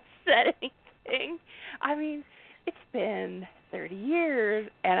no one said anything. I mean, it's been 30 years,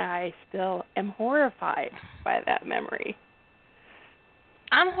 and I still am horrified by that memory.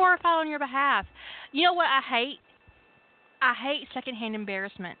 I'm horrified on your behalf. You know what I hate? I hate secondhand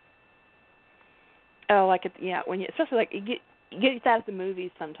embarrassment. Oh, like when you, especially like you get that at the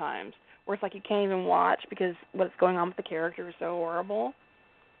movies sometimes, where it's like you can't even watch because what's going on with the character is so horrible.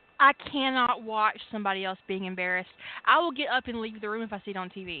 I cannot watch somebody else being embarrassed. I will get up and leave the room if I see it on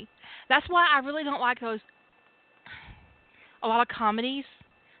TV. That's why I really don't like a lot of comedies.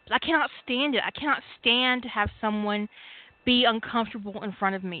 But I cannot stand it. I cannot stand to have someone be uncomfortable in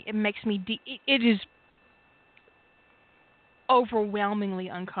front of me. It makes me it is overwhelmingly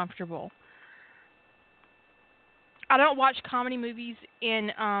uncomfortable. I don't watch comedy movies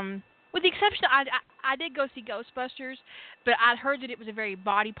with the exception I did go see Ghostbusters, but I'd heard that it was a very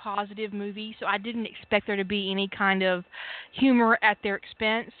body positive movie, so I didn't expect there to be any kind of humor at their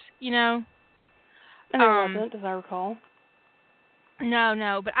expense, And there wasn't, as I recall.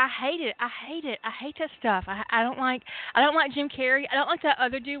 No, but I hate it. I hate that stuff. I don't like Jim Carrey. I don't like that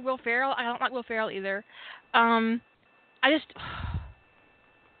other dude, Will Ferrell. I don't like Will Ferrell either. I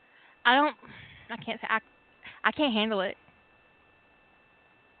can't handle it.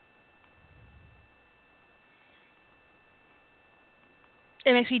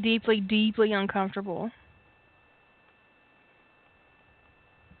 It makes me deeply, deeply uncomfortable.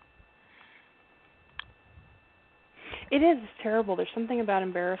 It is. It's terrible. There's something about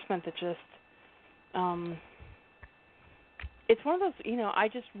embarrassment that just, it's one of those, I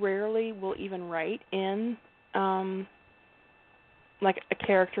just rarely will even write in like a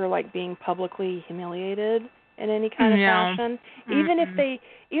character like being publicly humiliated in any kind of fashion. Even if they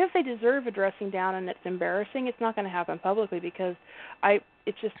deserve a dressing down and it's embarrassing, it's not going to happen publicly because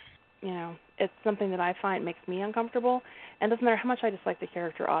it's just, it's something that I find makes me uncomfortable, and it doesn't matter how much I dislike the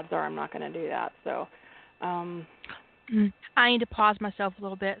character, odds are I'm not going to do that. So I need to pause myself a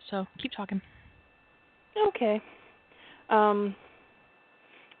little bit, so keep talking. Okay.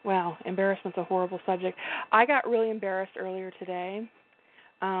 Wow, embarrassment's a horrible subject. I got really embarrassed earlier today.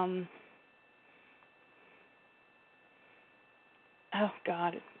 Oh,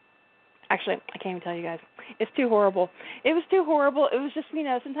 God. Actually, I can't even tell you guys. It's too horrible. It was too horrible. It was just,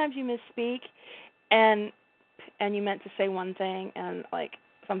 sometimes you misspeak and you meant to say one thing and, like,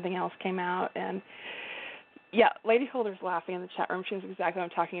 something else came out. And, yeah, Lady Holder's laughing in the chat room. She knows exactly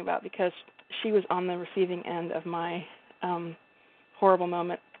what I'm talking about because she was on the receiving end of my horrible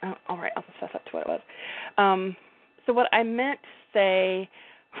moment. Oh, all right, I'll just fess up to what it was. So what I meant to say,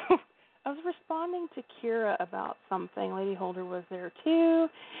 I was responding to Kira about something. Lady Holder was there too,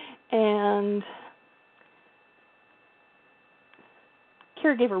 and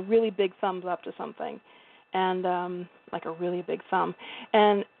Kira gave a really big thumbs up to something, and like a really big thumb.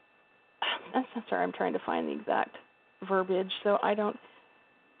 And I'm sorry, I'm trying to find the exact verbiage so I don't.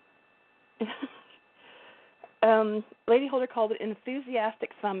 Lady Holder called it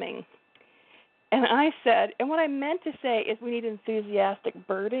enthusiastic thumbing. And I said, and what I meant to say is we need enthusiastic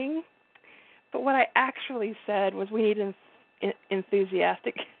birding, but what I actually said was we need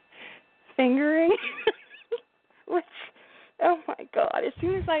enthusiastic fingering, which, oh my God, as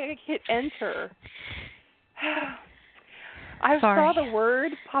soon as I hit enter, I saw the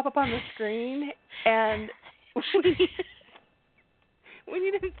word pop up on the screen, and we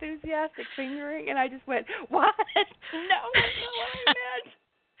need enthusiastic fingering, and I just went, what? No, that's not what I meant.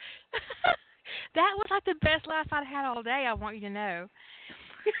 That was like the best laugh I'd had all day, I want you to know.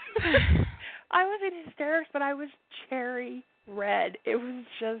 I was in hysterics, but I was cherry red. It was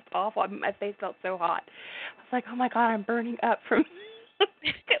just awful. My face felt so hot. I was like, oh, my God, I'm burning up from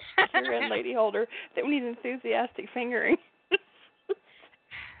Kira and Lady Holder that we need enthusiastic fingering.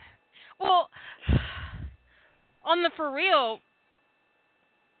 Well, on the for real,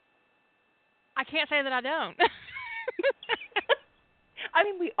 I can't say that I don't. I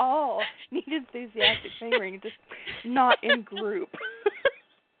mean, we all need enthusiastic fingering, just not in group.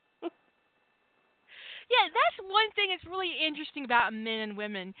 Yeah, that's one thing that's really interesting about men and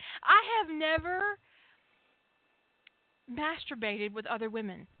women. I have never masturbated with other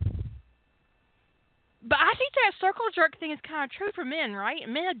women. But I think that circle jerk thing is kind of true for men, right?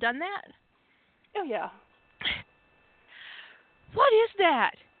 Men have done that? Oh, yeah. What is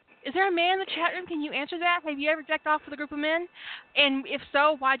that? Is there a man in the chat room? Can you answer that? Have you ever jerked off with a group of men? And if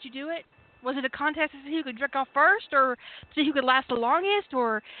so, why'd you do it? Was it a contest to see who could jerk off first, or to see who could last the longest,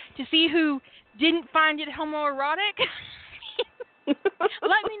 or to see who didn't find it homoerotic? Let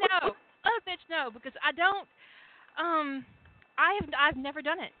me know. Let a bitch know, because I don't. I've never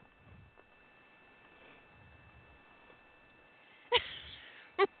done it.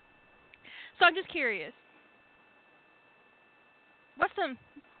 So I'm just curious. What's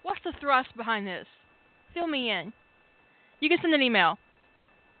the thrust behind this? Fill me in. You can send an email.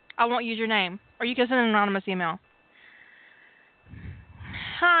 I won't use your name. Or you can send an anonymous email.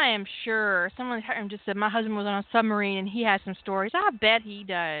 I am sure. Someone in the chat room just said, my husband was on a submarine and he has some stories. I bet he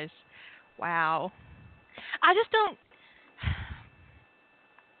does. Wow. I just don't...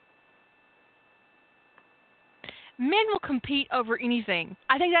 Men will compete over anything.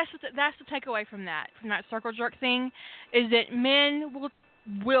 I think that's the takeaway from that circle jerk thing, is that men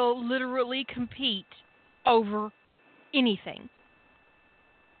will literally compete over anything.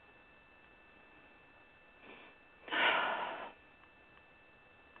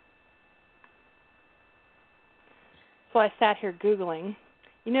 So I sat here Googling.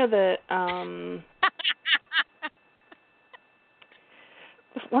 You know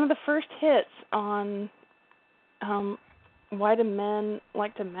one of the first hits on why do men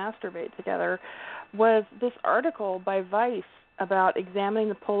like to masturbate together was this article by Vice about examining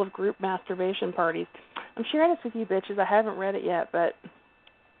the pull of group masturbation parties. I'm sharing this with you bitches. I haven't read it yet, but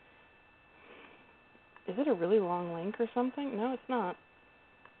is it a really long link or something? No, it's not.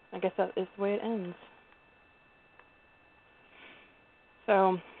 I guess that is the way it ends.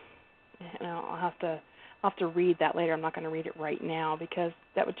 So, I'll have to read that later. I'm not going to read it right now because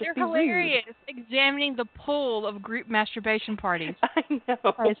that would just be hilarious. Rude. Examining the pull of group masturbation parties. I know.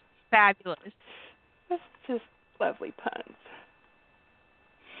 That is fabulous. That's just lovely puns.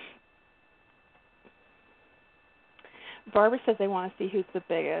 Barbara says they want to see who's the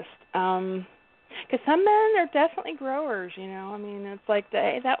biggest. Because some men are definitely growers, you know. I mean, it's like,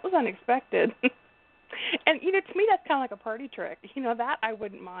 hey, that was unexpected. And, you know, to me, that's kind of like a party trick. You know, that I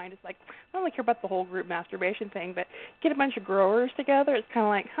wouldn't mind. It's like, I don't really care about the whole group masturbation thing, but get a bunch of growers together, it's kind of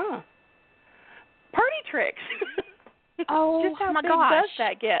like, party tricks. Oh, Just how my big gosh. does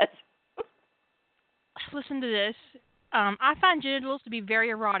that get? Listen to this. I find genitals to be very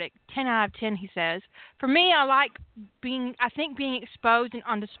erotic. 10 out of 10, he says. For me, I think being exposed and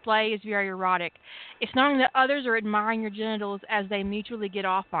on display is very erotic. It's knowing that others are admiring your genitals as they mutually get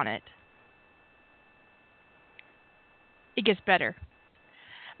off on it. It gets better.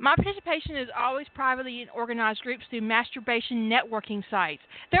 My participation is always privately in organized groups through masturbation networking sites.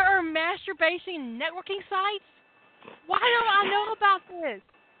 There are masturbation networking sites? Why don't I know about this?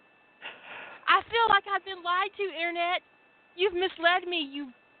 I feel like I've been lied to, Internet. You've misled me.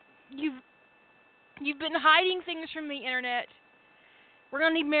 You've been hiding things from me, Internet. We're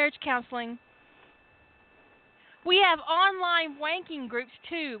gonna need marriage counseling. We have online wanking groups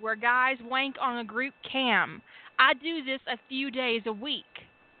too, where guys wank on a group cam. I do this a few days a week.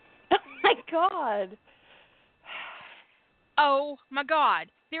 Oh my God. Oh my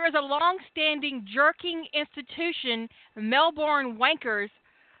God. There is a long-standing jerking institution, Melbourne Wankers,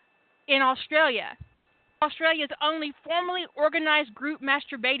 in Australia. Australia's only formally organized group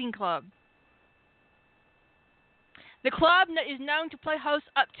masturbating club. The club is known to play host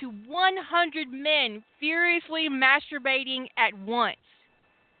up to 100 men furiously masturbating at once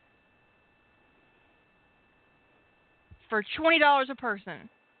for $20 a person.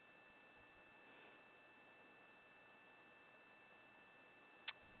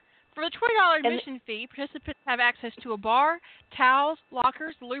 For the $20 admission fee, participants have access to a bar, towels,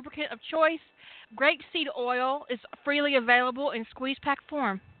 lockers, lubricant of choice. Grapeseed oil is freely available in squeeze pack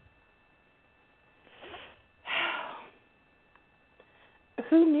form.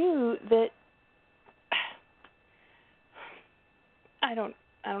 Who knew that? I don't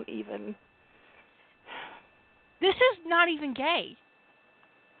even. This is not even gay.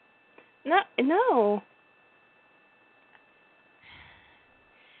 No.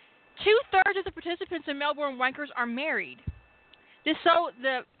 2/3 of the participants in Melbourne Wankers are married.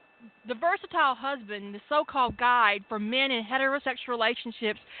 The versatile husband, the so-called guide for men in heterosexual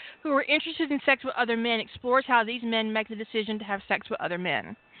relationships who are interested in sex with other men, explores how these men make the decision to have sex with other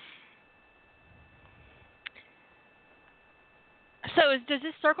men. So does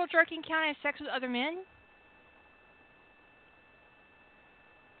this circle jerking count as sex with other men?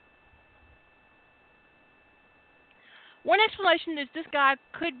 One explanation is this guy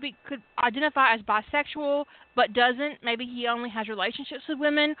could identify as bisexual, but doesn't. Maybe he only has relationships with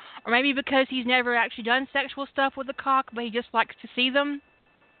women, or maybe because he's never actually done sexual stuff with a cock, but he just likes to see them.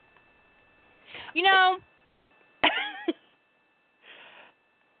 You know,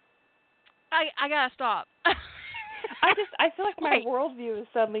 I gotta stop. I feel like my worldview is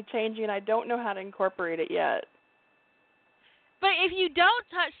suddenly changing, and I don't know how to incorporate it yet. But if you don't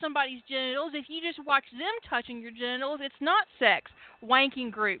touch somebody's genitals, if you just watch them touching your genitals, it's not sex.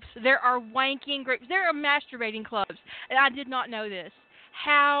 Wanking groups. There are wanking groups. There are masturbating clubs. And I did not know this.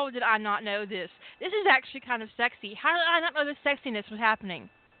 How did I not know this? This is actually kind of sexy. How did I not know this sexiness was happening?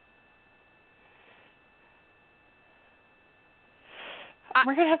 I'm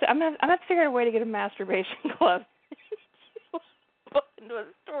gonna have to figure out a way to get a masturbation club. Into a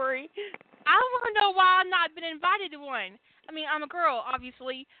story. I want to know why I've not been invited to one. I mean, I'm a girl,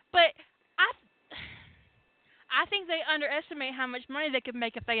 obviously, but I think they underestimate how much money they could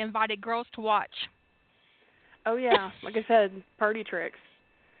make if they invited girls to watch. Oh yeah, like I said, party tricks.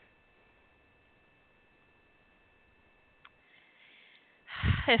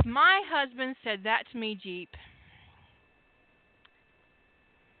 If my husband said that to me, Jeep,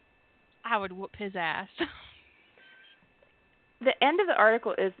 I would whoop his ass. The end of the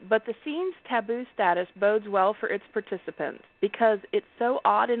article is, but the scene's taboo status bodes well for its participants because it's so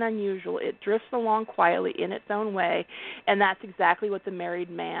odd and unusual. It drifts along quietly in its own way, and that's exactly what the married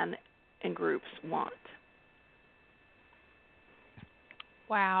man and groups want.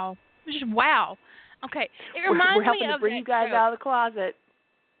 Wow. Just wow. Okay. It reminds we're helping me to of bring that you guys joke. out of the closet.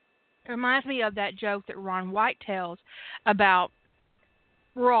 It reminds me of that joke that Ron White tells about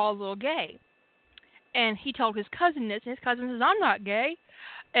we're all a little gay. And he told his cousin this, and his cousin says, I'm not gay.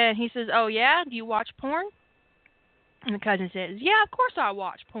 And he says, oh, yeah? Do you watch porn? And the cousin says, yeah, of course I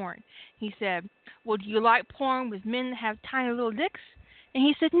watch porn. He said, well, do you like porn with men that have tiny little dicks? And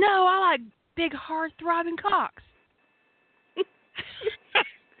he said, no, I like big, hard, throbbing cocks.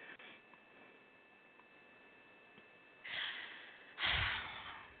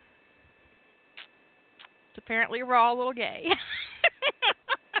 apparently we're all a little gay.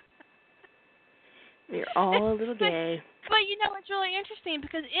 We're all a little gay. But you know, it's really interesting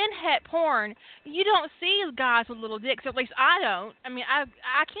because in het porn, you don't see guys with little dicks. At least I don't. I mean, I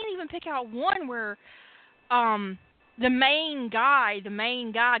can't even pick out one where the main guy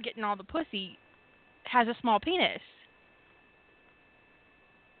getting all the pussy has a small penis.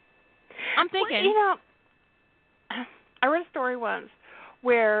 I'm thinking. Well, I read a story once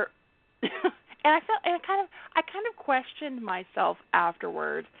where, and I kind of questioned myself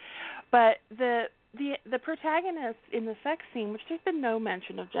afterwards, but the protagonist in the sex scene, which there's been no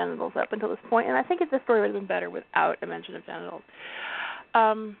mention of genitals up until this point, and I think the story would have been better without a mention of genitals.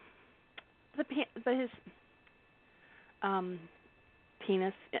 His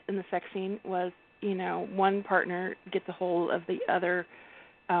penis in the sex scene was, one partner gets a hold of the other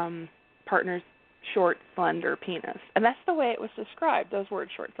partner's short, slender penis, and that's the way it was described. Those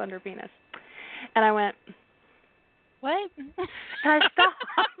words, short, slender penis, and I went, what? And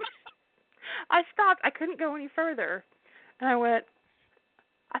I stopped. I couldn't go any further. And I went,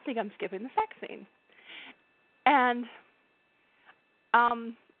 I think I'm skipping the sex scene. And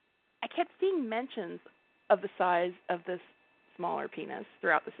I kept seeing mentions of the size of this smaller penis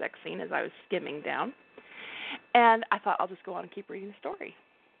throughout the sex scene as I was skimming down. And I thought, I'll just go on and keep reading the story.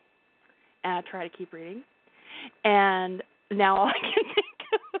 And I try to keep reading. And now all I can think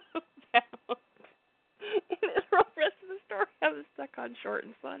about in the rest of the story, I was stuck on short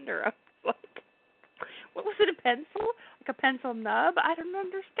and slender. I was like, what was it, a pencil? Like a pencil nub? I don't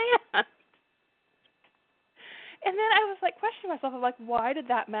understand. And then I was like questioning myself, I'm like, why did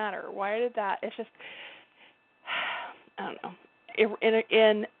that matter? Why did that? It's just, I don't know.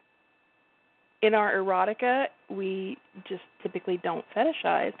 In our erotica, we just typically don't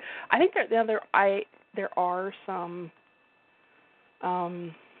fetishize. I think there are some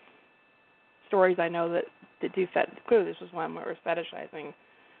stories I know that do clearly this was one where it was fetishizing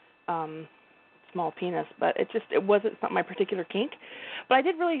small penis, but it wasn't my particular kink. But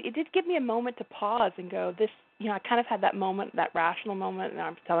it did give me a moment to pause and go, this, I kind of had that moment, that rational moment, and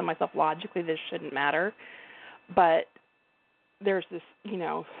I'm telling myself logically this shouldn't matter, but there's this,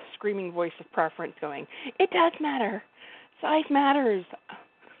 screaming voice of preference going, it does matter. Size matters.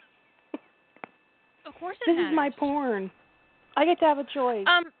 Of course it This matters. is my porn. I get to have a choice.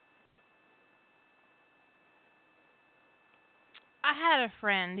 I had a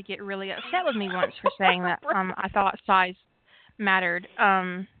friend get really upset with me once for saying that I thought size mattered.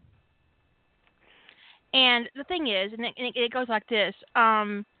 And the thing is, and it goes like this,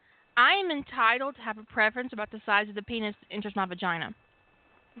 I am entitled to have a preference about the size of the penis that enters my vagina.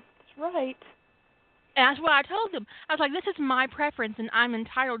 That's right. And that's what I told him. I was like, this is my preference, and I'm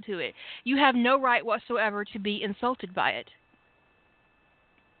entitled to it. You have no right whatsoever to be insulted by it.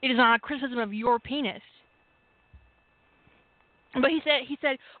 It is not a criticism of your penis. But he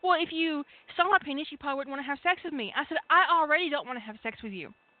said, well, if you saw my penis, you probably wouldn't want to have sex with me. I said, I already don't want to have sex with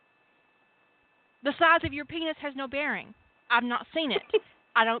you. The size of your penis has no bearing. I've not seen it.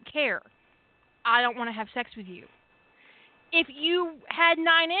 I don't care. I don't want to have sex with you. If you had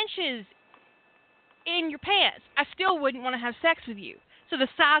 9 inches in your pants, I still wouldn't want to have sex with you. So the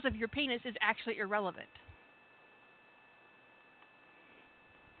size of your penis is actually irrelevant.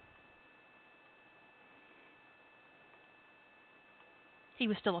 He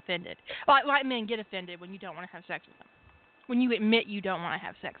was still offended. White men get offended when you don't want to have sex with them. When you admit you don't want to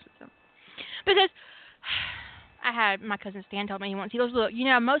have sex with them. Because I had my cousin Stan told me once, he goes, look,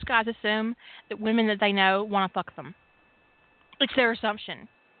 most guys assume that women that they know want to fuck them. It's their assumption.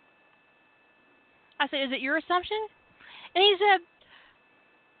 I said, is it your assumption? And he said,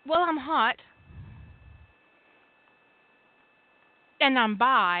 well, I'm hot. And I'm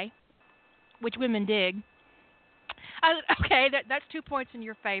bi, which women dig. I said, okay, that's 2 points in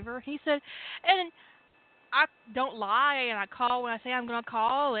your favor. He said, and I don't lie, and I call when I say I'm going to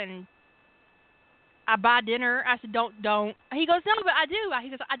call, and I buy dinner. I said, don't. He goes, no, but I do. He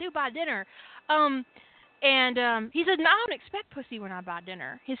says, I do buy dinner. And he said, no, I don't expect pussy when I buy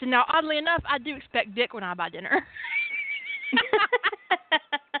dinner. He said, now, oddly enough, I do expect dick when I buy dinner. I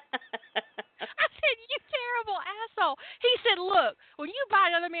said, you terrible asshole. He said, look, when you buy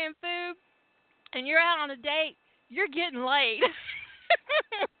another man food and you're out on a date, you're getting laid.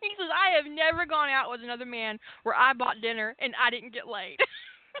 He says, I have never gone out with another man where I bought dinner and I didn't get laid.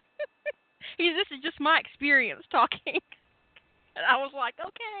 He says, this is just my experience talking. And I was like,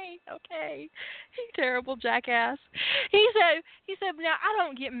 okay. You terrible jackass. He said, now I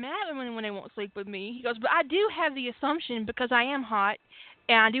don't get mad when they won't sleep with me. He goes, but I do have the assumption because I am hot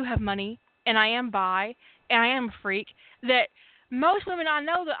and I do have money and I am bi and I am a freak that most women I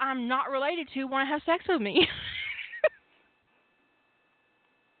know that I'm not related to want to have sex with me.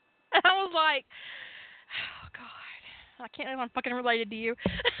 And I was like, oh, God, I can't believe I'm fucking related to you.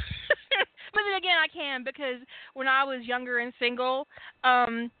 But then again, I can, because when I was younger and single,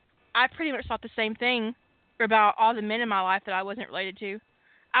 I pretty much thought the same thing about all the men in my life that I wasn't related to.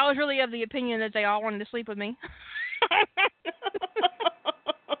 I was really of the opinion that they all wanted to sleep with me.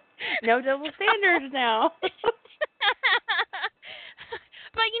 No double standards now.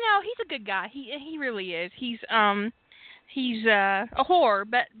 But he's a good guy. He really is. He's a whore,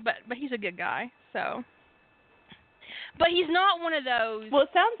 but he's a good guy. So, but he's not one of those. Well, it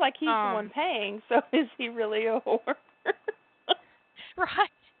sounds like he's the one paying. So is he really a whore? Right.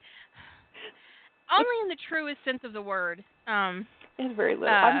 Only in the truest sense of the word. It's very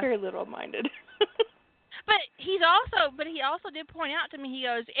little. I'm very little-minded. But he also did point out to me. He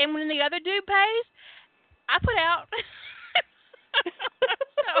goes, and when the other dude pays, I put out.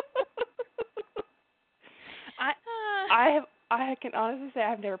 So, I can honestly say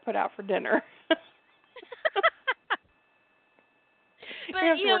I've never put out for dinner. But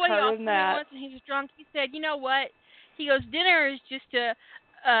you know what he also did once when he was drunk? He said, you know what? He goes, dinner is just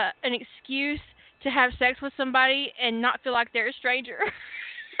an excuse to have sex with somebody and not feel like they're a stranger.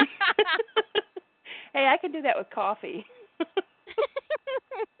 Hey, I can do that with coffee.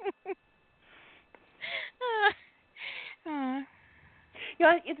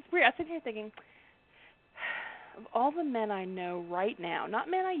 It's weird. I was sitting here thinking, of all the men I know right now, not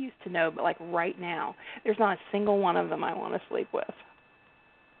men I used to know, but like right now, there's not a single one of them I want to sleep with.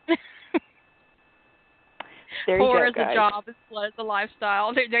 There you Whore go, is guys. a job, slut is a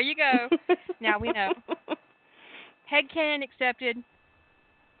lifestyle. There you go. Now we know. Headcanon accepted.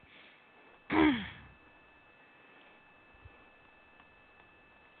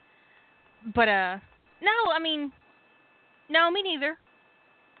 But no, me neither.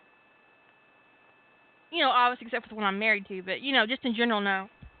 Obviously except for the one I'm married to, but just in general, no.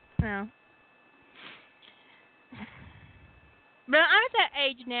 No. But I'm at that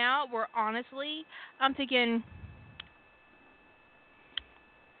age now where honestly, I'm thinking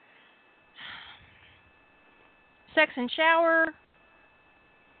sex and shower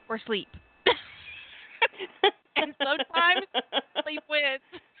or sleep. And sometimes sleep wins.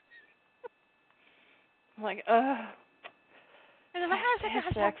 I'm like, and if I have sex,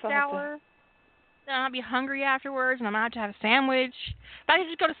 I have shower, then I'll be hungry afterwards, and I might have to have a sandwich. But I can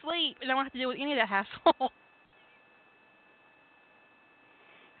just go to sleep, and I don't have to deal with any of that hassle.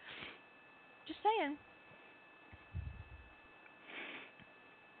 Just saying.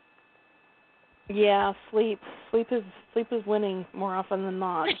 Yeah, sleep is winning more often than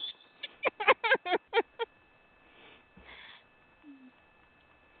not.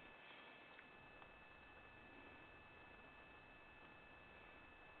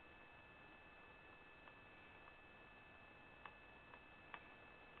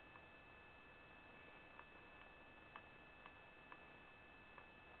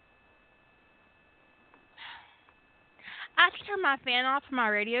 I have to turn my fan off for my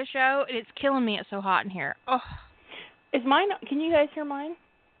radio show, and it's killing me. It's so hot in here. Oh. Is mine? Can you guys hear mine?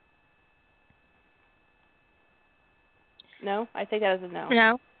 No, I think that is a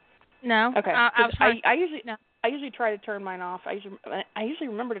no. No. Okay. I usually try to turn mine off. I usually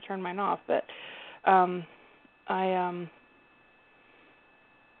remember to turn mine off, but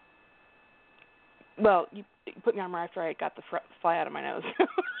well, you put me on right after I got the fly out of my nose.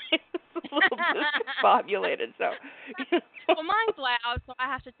 It's a little discombobulated, so. Well, mine's loud, so I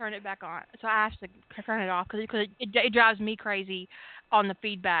have to turn it back on. So I have to turn it off because it drives me crazy on the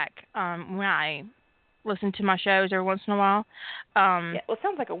feedback when I listen to my shows every once in a while. Yeah, well, it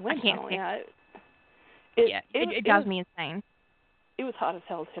sounds like a wind tunnel. Yeah. It drives me insane. It was hot as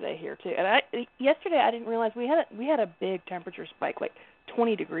hell today here too, and yesterday I didn't realize we had a big temperature spike, like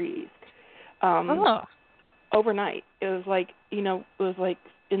 20 degrees. Overnight, it was like in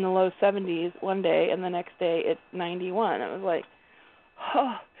the low 70s one day, and the next day it's 91. It was like,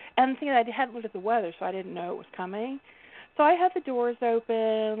 oh. And the thing is, I hadn't looked at the weather, so I didn't know it was coming. So I had the doors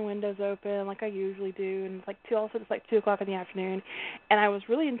open, windows open, like I usually do, and it's like 2 o'clock in the afternoon, and I was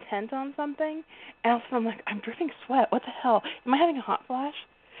really intent on something, and all of a sudden I'm like, I'm dripping sweat. What the hell? Am I having a hot flash?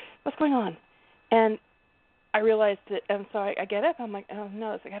 What's going on? And I realized it, and so I get up. I'm like, oh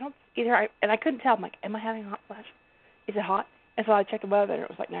no, it's like I don't either. And I couldn't tell. I'm like, am I having a hot flash? Is it hot? And so I checked the weather, and it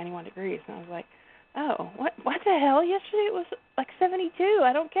was like 91 degrees, and I was like, oh, what the hell? Yesterday it was like 72.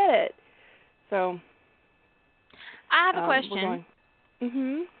 I don't get it. So I have a question.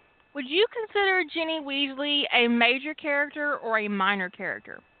 Mhm. Would you consider Ginny Weasley a major character or a minor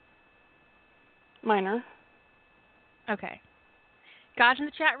character? Minor. Okay. Guys in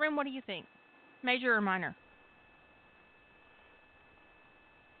the chat room, what do you think? Major or minor?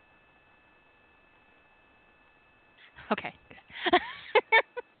 Okay.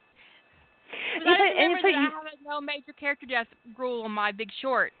 Because I just remember that I have a no major character death rule on my Big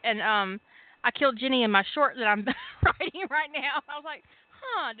Short, and I killed Jenny in my short that I'm writing right now. I was like,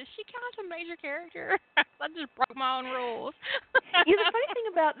 does she count as a major character? I just broke my own rules. The funny thing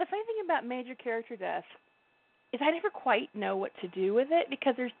about major character death is I never quite know what to do with it,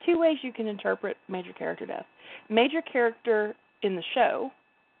 because there's two ways you can interpret major character death: major character in the show,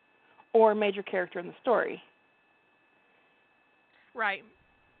 or major character in the story. Right.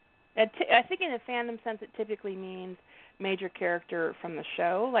 I think in a fandom sense, it typically means major character from the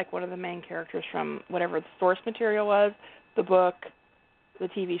show, like one of the main characters from whatever the source material was, the book, the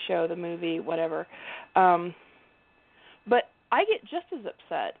TV show, the movie, whatever. But I get just as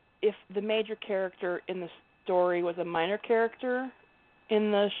upset if the major character in the story was a minor character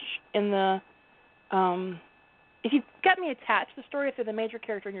in the if you got me attached to the story, if they're the major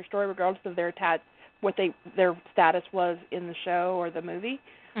character in your story, regardless of their their status was in the show or the movie.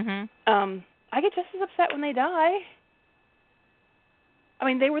 Mm-hmm. I get just as upset when they die. I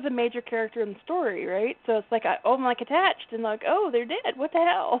mean, they were the major character in the story, right? So it's like, I'm like attached and like, oh, they're dead. What the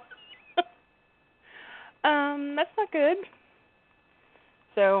hell? That's not good.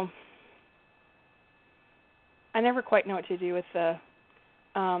 So I never quite know what to do with the,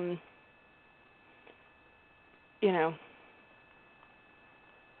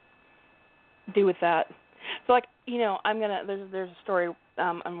 do with that. So like, there's a story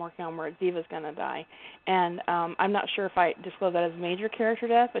I'm working on where Ziva's gonna die, and I'm not sure if I disclose that as major character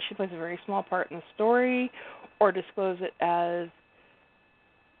death, but she plays a very small part in the story, or disclose it as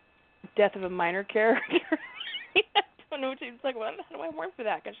death of a minor character. I don't know what she's like. Well, how do I work for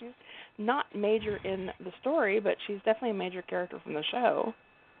that? Because she's not major in the story, but she's definitely a major character from the show.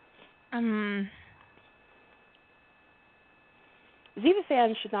 Ziva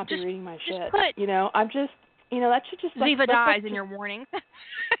fans should not be reading my shit. I'm just, that should just... Ziva dies in your warning.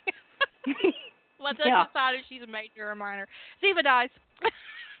 Let's decide if she's a major or minor. Ziva dies.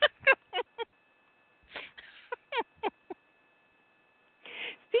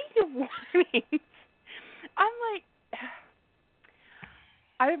 Speaking of warnings,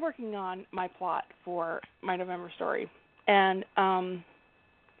 I've been working on my plot for my November story, and I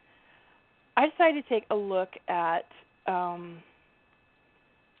decided to take a look at...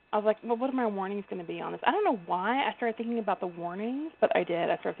 I was like, well, what are my warnings going to be on this? I don't know why I started thinking about the warnings, but I did.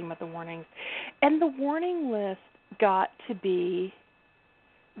 I started thinking about the warnings. And the warning list got to be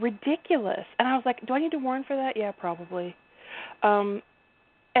ridiculous. And I was like, do I need to warn for that? Yeah, probably. And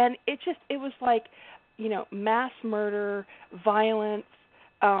it was like, mass murder, violence,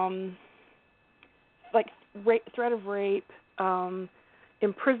 like threat of rape,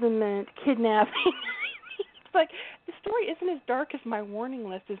 imprisonment, kidnapping. Like, the story isn't as dark as my warning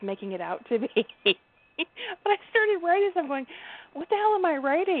list is making it out to be. But I started writing this, I'm going, what the hell am I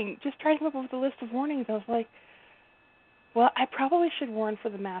writing? Just trying to come up with a list of warnings. I was like, well, I probably should warn for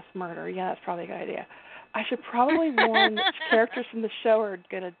the mass murder. Yeah, that's probably a good idea. I should probably warn that characters from the show are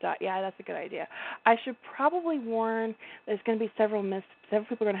going to die. Yeah, that's a good idea. I should probably warn there's going to be several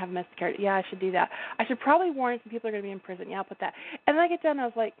people are going to have missed characters. Yeah, I should do that. I should probably warn some people are going to be in prison. Yeah, I'll put that. And then I get done, and I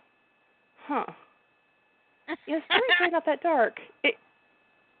was like, the story's really not that dark.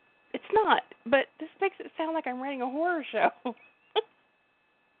 It's not, but this makes it sound like I'm writing a horror show.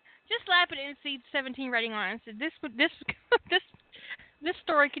 Just slap it in NC-17 rating on it. This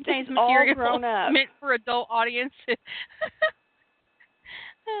story contains it's material all grown up. meant for adult audiences.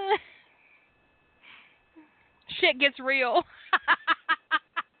 Shit gets real.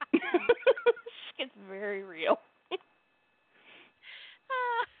 Shit gets very real.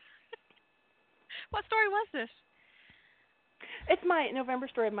 What story was this? It's my November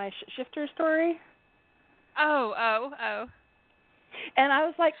story, my Shifter story. Oh. And I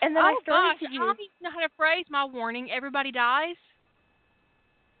was like, and then I started to use... I don't even know how to phrase my warning. Everybody dies?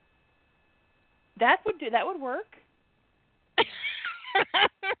 That would work.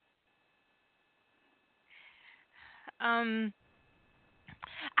 I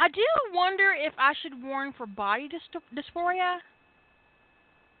do wonder if I should warn for body dysphoria.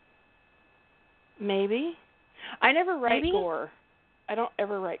 Maybe. I never write gore. I don't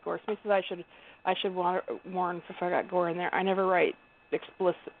ever write gore. Somebody says I should warn if I got gore in there. I never write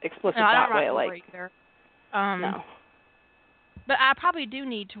explicit that way. Like either. No. But I probably do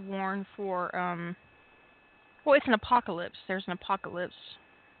need to warn for well, it's an apocalypse. There's an apocalypse.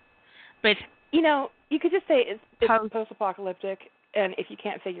 But you could just say it's post-apocalyptic, and if you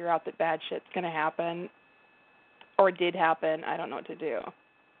can't figure out that bad shit's going to happen, or did happen, I don't know what to do.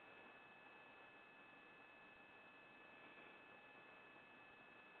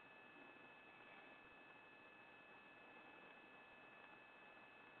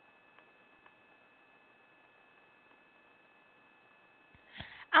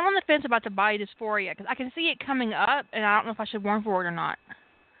 I'm on the fence about the body dysphoria because I can see it coming up, and I don't know if I should warn for it or not.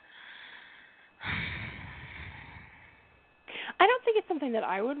 I don't think it's something that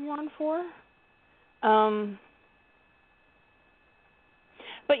I would warn for.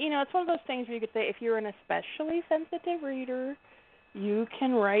 But, it's one of those things where you could say if you're an especially sensitive reader, you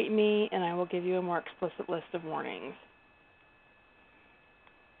can write me and I will give you a more explicit list of warnings.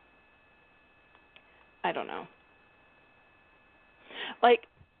 I don't know. Like,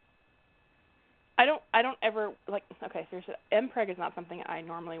 I don't ever, like, okay, seriously, MPreg is not something I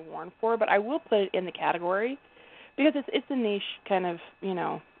normally warn for, but I will put it in the category because it's a niche kind of,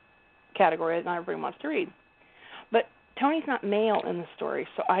 category that not everybody wants to read. But Tony's not male in the story,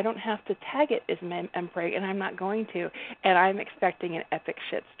 so I don't have to tag it as MPreg, and I'm not going to, and I'm expecting an epic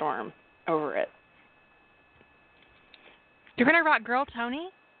shitstorm over it. You're going to write Girl Tony?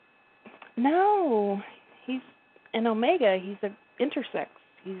 No, he's an Omega. He's an intersex.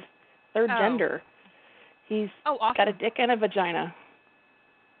 He's third gender. He's awesome. Got a dick and a vagina.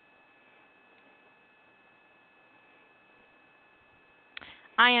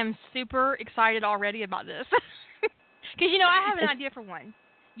 I am super excited already about this. Because, I have an idea for one.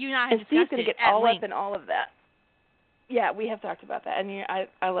 You and I have discussed it. And Steve's going to get all length. up in all of that. Yeah, we have talked about that. And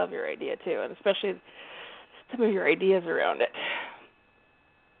I love your idea, too, and especially some of your ideas around it.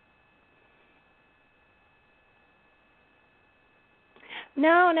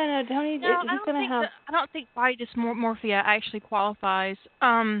 No, Tony. No, he's going to have. I don't think body dysmorphia actually qualifies.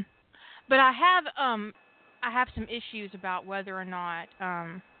 But I have some issues about whether or not.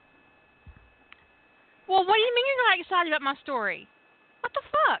 Well, what do you mean you're not excited about my story? What the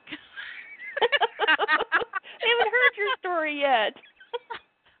fuck? They haven't heard your story yet.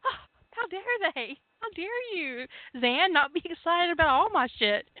 How dare they? How dare you, Zan, not be excited about all my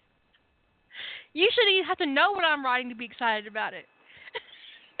shit? You shouldn't even have to know what I'm writing to be excited about it.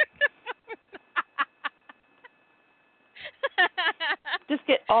 Just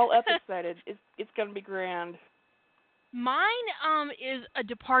get all up excited. It's going to be grand. Mine is a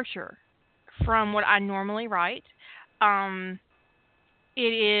departure from what I normally write. It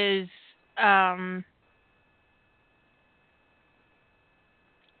is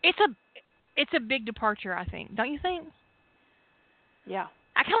it's a big departure, I think. Don't you think? Yeah.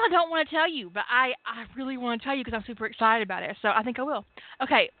 I kind of don't want to tell you, but I really want to tell you because I'm super excited about it. So I think I will.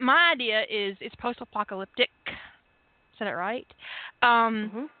 Okay, my idea is it's post-apocalyptic. Said it right?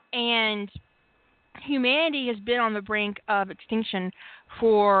 And humanity has been on the brink of extinction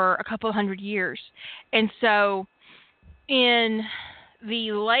for a couple of 100 years. And so in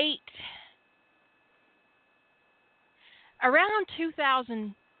the around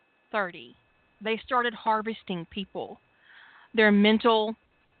 2030, they started harvesting people, their mental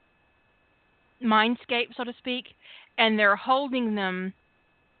mindscape, so to speak, and they're holding them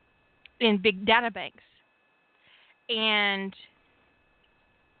in big data banks. And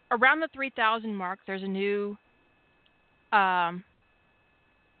around the 3,000 mark, there's a new.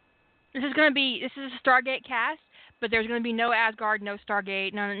 This is a Stargate cast, but there's going to be no Asgard, no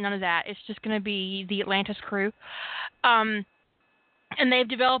Stargate, none of that. It's just going to be the Atlantis crew, and they've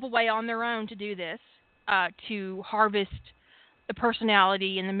developed a way on their own to do this, to harvest the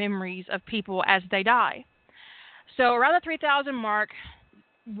personality and the memories of people as they die. So around the 3,000 mark,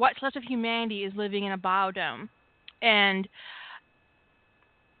 what's left of humanity is living in a biodome. And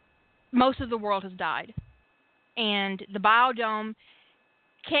most of the world has died. And the biodome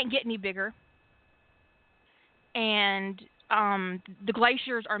can't get any bigger. And the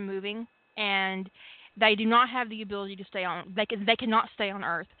glaciers are moving, and they do not have the ability to stay on. They cannot stay on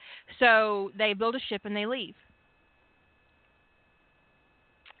Earth. So they build a ship and they leave.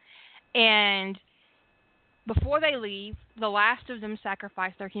 And before they leave, the last of them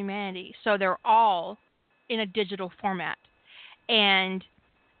sacrifice their humanity. So they're all in a digital format. And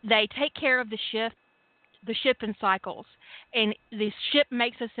they take care of the ship in cycles. And the ship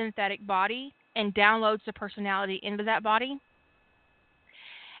makes a synthetic body and downloads the personality into that body.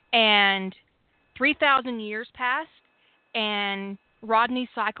 And 3,000 years pass, and Rodney's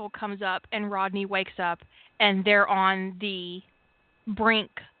cycle comes up, and Rodney wakes up, and they're on the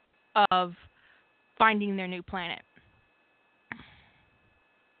brink of finding their new planet.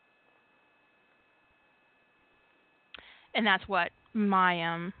 And that's what my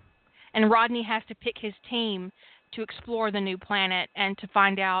and Rodney has to pick his team to explore the new planet and to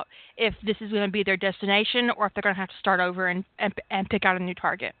find out if this is going to be their destination or if they're going to have to start over and pick out a new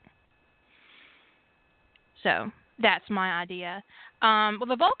target. So that's my idea. Well,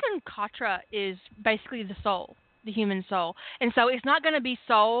 the Vulcan Katra is basically the soul, the human soul. And so it's not going to be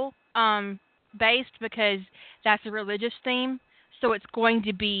soul based because that's a religious theme. So it's going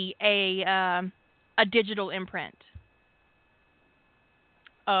to be a digital imprint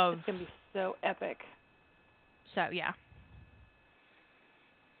of. It's going to be so epic. So, yeah.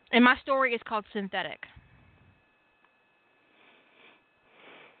 And my story is called Synthetic.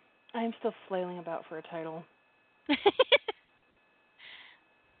 I am still flailing about for a title. I've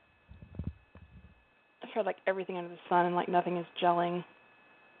heard like everything under the sun and like nothing is gelling.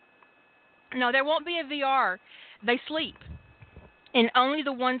 No, there won't be a VR. They sleep. And only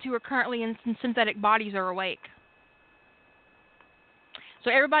the ones who are currently in synthetic bodies are awake.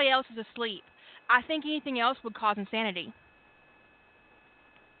 So everybody else is asleep. I think anything else would cause insanity.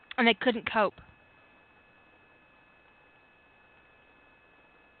 And they couldn't cope.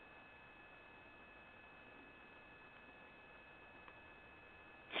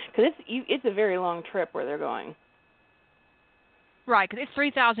 Because it's a very long trip where they're going. Right, because it's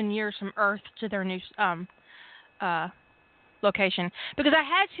 3,000 years from Earth to their new location. Because I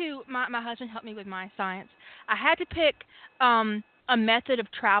had to, my husband helped me with my science. I had to pick a method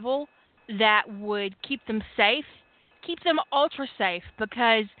of travel that would keep them safe, keep them ultra safe,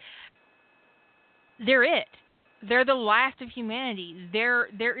 because they're it. They're the last of humanity.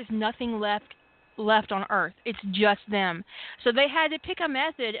 There is nothing left on Earth. It's just them. So they had to pick a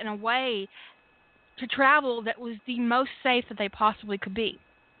method and a way to travel that was the most safe that they possibly could be.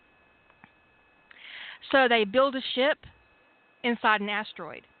 So they build a ship inside an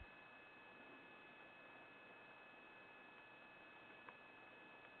asteroid.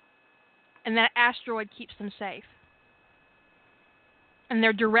 And that asteroid keeps them safe. And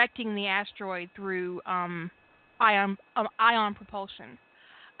they're directing the asteroid through ion propulsion,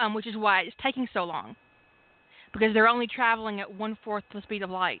 which is why it's taking so long. Because they're only traveling at 1/4 the speed of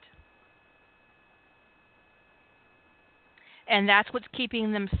light. And that's what's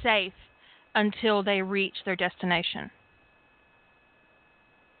keeping them safe until they reach their destination.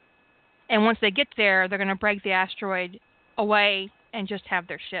 And once they get there, they're going to break the asteroid away and just have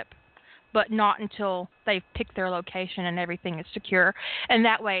their ship. But not until they've picked their location and everything is secure. And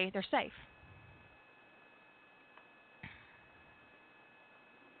that way, they're safe.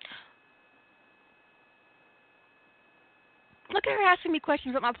 Look at her asking me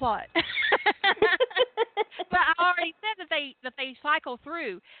questions about my plot. But I already said that they cycle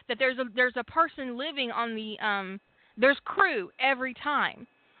through. That there's a person living on the there's crew every time.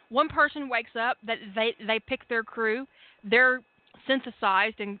 One person wakes up, that they pick their crew. They're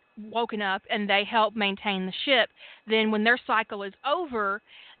synthesized and woken up, and they help maintain the ship. Then when their cycle is over,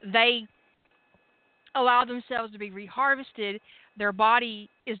 they allow themselves to be reharvested. Their body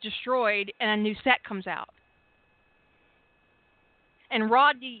is destroyed, and a new set comes out. And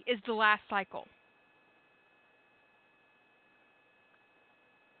Rodney is the last cycle.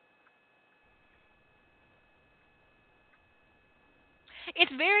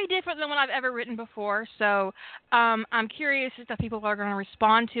 It's very different than what I've ever written before, so I'm curious as to how people are going to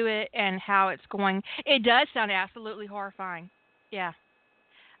respond to it and how it's going. It does sound absolutely horrifying, yeah.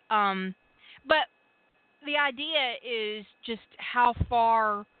 But the idea is just how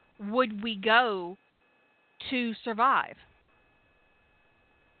far would we go to survive?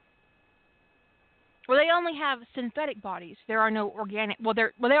 Well, they only have synthetic bodies. There are no organic. Well,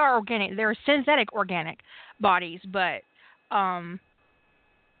 they are organic. There are synthetic organic bodies, but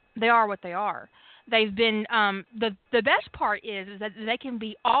they are what they are. They've been the best part is that they can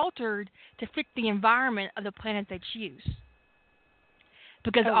be altered to fit the environment of the planet they choose,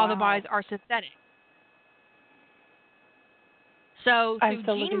 because all the bodies are synthetic. So I'm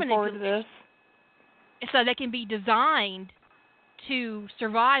so looking forward to this. So they can be designed to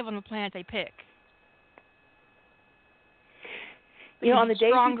survive on the planet they pick. You know, on the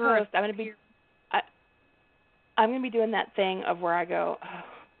days you post, I'm going to be doing that thing of where I go, oh,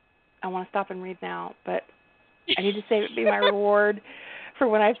 I want to stop and read now, but I need to save it be my reward for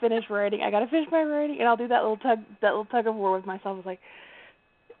when I finish writing. I got to finish my writing, and I'll do that little tug of war with myself. It's like,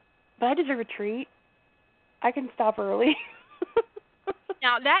 but I deserve a treat. I can stop early.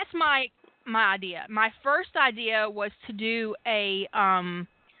 Now that's my idea. My first idea was to do a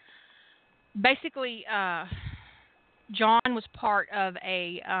basically. John was part of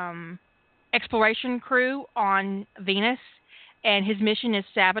a exploration crew on Venus, and his mission is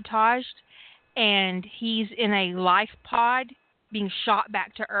sabotaged, and he's in a life pod being shot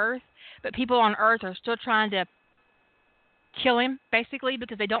back to Earth, but people on Earth are still trying to kill him, basically,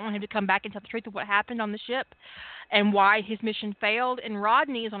 because they don't want him to come back and tell the truth of what happened on the ship and why his mission failed. And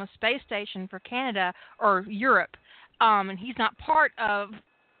Rodney is on a space station for Canada or Europe, and he's not part of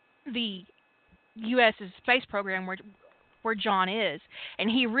the U.S.'s space program where John is. And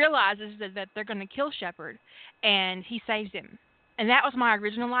he realizes that they're going to kill Shepard, and he saves him. And that was my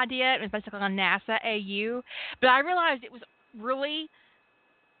original idea. It was basically on NASA AU. But I realized it was really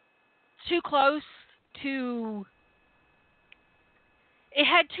too close to... It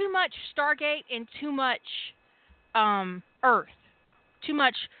had too much Stargate and too much Earth. Too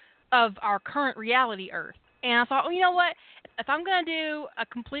much of our current reality Earth. And I thought, well, you know what? If I'm going to do a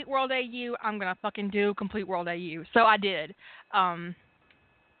Complete World AU, I'm going to fucking do Complete World AU. So I did. I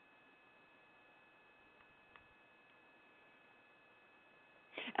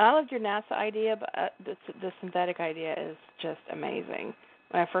loved your NASA idea, but the synthetic idea is just amazing.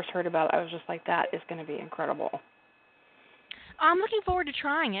 When I first heard about it, I was just like, that is going to be incredible. I'm looking forward to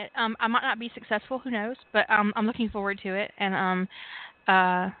trying it. I might not be successful, who knows? But I'm looking forward to it, and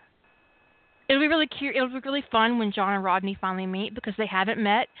it'll be really cute. It'll be really fun when John and Rodney finally meet because they haven't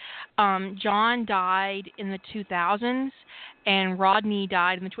met. John died in the 2000s, and Rodney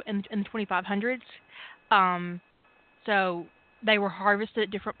died in the 2500s. So they were harvested at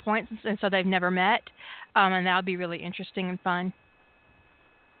different points, and so they've never met. And that'll be really interesting and fun.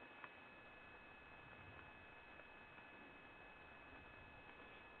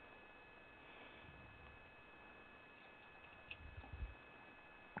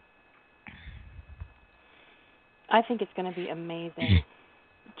 I think it's going to be amazing.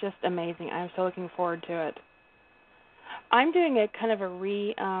 Just amazing. I'm so looking forward to it. I'm doing a kind of a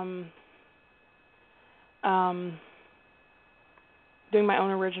doing my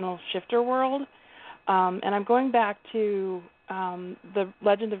own original Shifter world, and I'm going back to the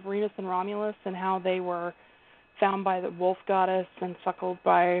legend of Remus and Romulus and how they were found by the wolf goddess and suckled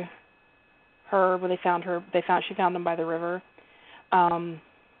by her. When she found them by the river.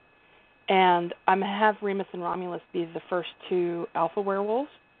 And I'm going to have Remus and Romulus be the first two alpha werewolves.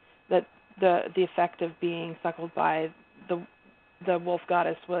 That the effect of being suckled by the wolf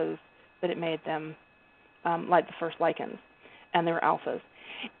goddess was that it made them like the first lichens, and they were alphas.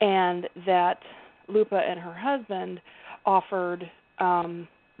 And that Lupa and her husband offered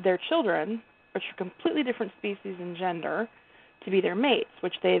their children, which are completely different species and gender, to be their mates,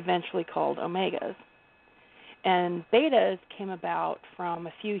 which they eventually called Omegas. And betas came about from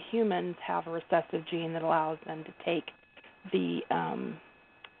a few humans have a recessive gene that allows them to take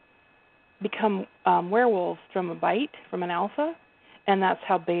become werewolves from a bite from an alpha, and that's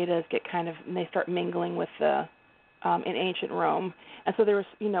how betas get and they start mingling with the in ancient Rome. And so there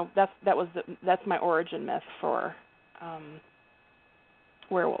was, that's my origin myth for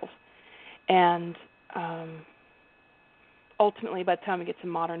werewolves. And ultimately, by the time we get to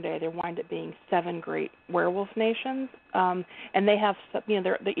modern day, there wind up being 7 great werewolf nations, and they have,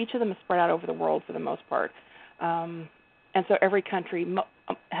 each of them is spread out over the world for the most part, and so every country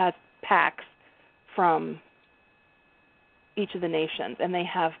has packs from each of the nations, and they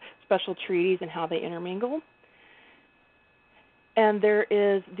have special treaties and how they intermingle. And there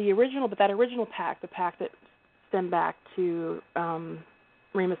is the original, but that original pack, the pack that stemmed back to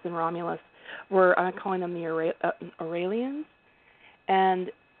Remus and Romulus, I'm calling them the Aurelians,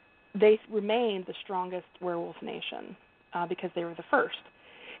 and they remained the strongest werewolf nation because they were the first,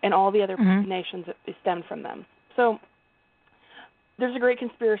 and all the other nations stemmed from them. So there's a great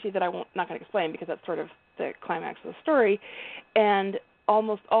conspiracy that I'm not going to explain because that's sort of the climax of the story, and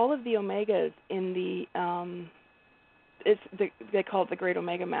almost all of the Omegas in they call it the Great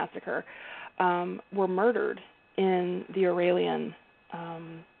Omega Massacre, were murdered in the Aurelian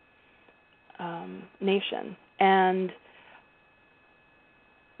nation, and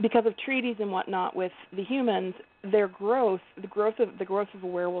because of treaties and whatnot with the humans, their growth, the growth of a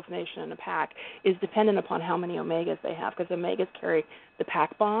werewolf nation in a pack is dependent upon how many Omegas they have, because Omegas carry the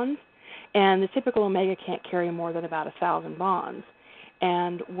pack bonds, and the typical Omega can't carry more than about 1,000 bonds.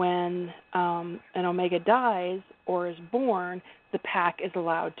 And when an Omega dies or is born, the pack is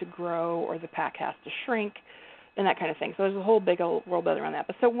allowed to grow, or the pack has to shrink, and that kind of thing. So there's a whole big old world building around that.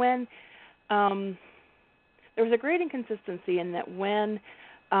 But so when there was a great inconsistency in that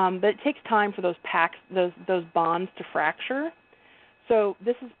but it takes time for those packs, those bonds to fracture. So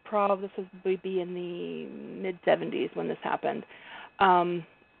this would probably be in the mid-70s when this happened. And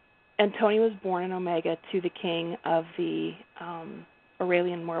Tony was born in Omega to the king of the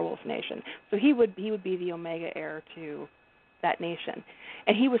Aurelian werewolf nation. So he would be the Omega heir to that nation.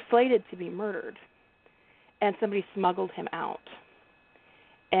 And he was slated to be murdered. And somebody smuggled him out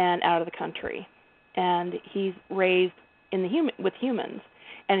of the country. And he's raised with humans,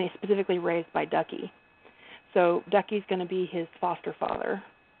 and he's specifically raised by Ducky. So Ducky's going to be his foster father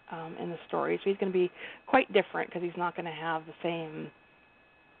in the story. So he's going to be quite different because he's not going to have the same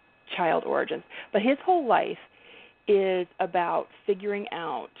child origins. But his whole life is about figuring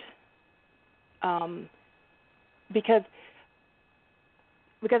out, because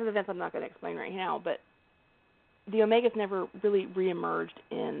of events I'm not going to explain right now, but the Omegas never really reemerged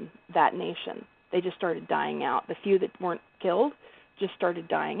in that nation. They just started dying out. The few that weren't killed just started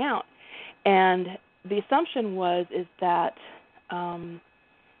dying out. And the assumption is that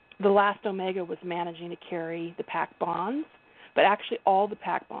the last Omega was managing to carry the pack bonds, but actually all the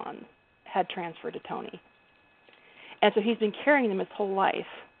pack bonds had transferred to Tony. And so he's been carrying them his whole life,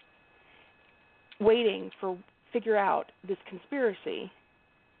 waiting to figure out this conspiracy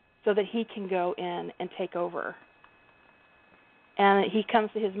so that he can go in and take over. And he comes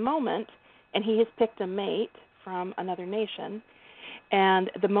to his moment, and he has picked a mate from another nation. And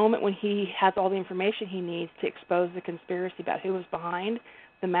the moment when he has all the information he needs to expose the conspiracy about who was behind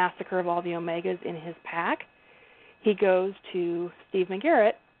the massacre of all the Omegas in his pack, he goes to Steve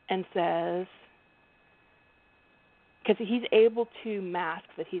McGarrett and says, because he's able to mask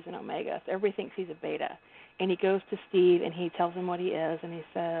that he's an Omega, so everybody thinks he's a Beta. And he goes to Steve and he tells him what he is, and he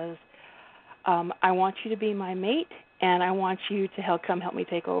says, I want you to be my mate, and I want you to come help me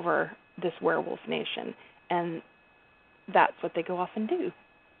take over this werewolf nation. And that's what they go off and do.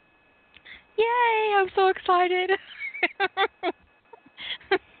 Yay! I'm so excited.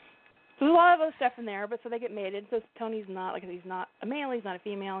 So there's a lot of other stuff in there, but so they get mated. So Tony's not, like, he's not a male, he's not a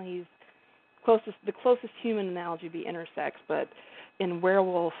female, he's the closest human analogy would be intersex, but in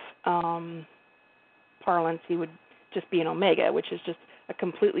werewolf parlance, he would just be an Omega, which is just a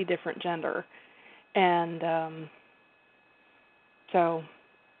completely different gender. And so,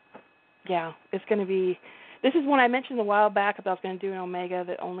 yeah, it's going to be, this is one I mentioned a while back about I was going to do an Omega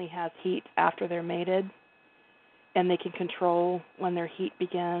that only has heat after they're mated, and they can control when their heat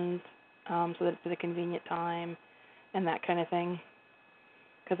begins, so that it's at a convenient time and that kind of thing.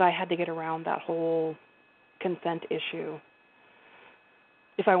 Because I had to get around that whole consent issue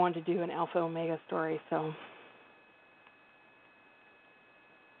if I wanted to do an Alpha Omega story. So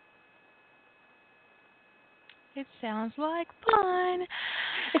it sounds like fun.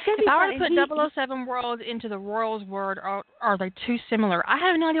 If I were to put 007 Worlds into the Royals word, are they too similar? I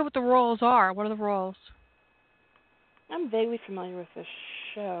have no idea what the Royals are. What are the Royals? I'm vaguely familiar with the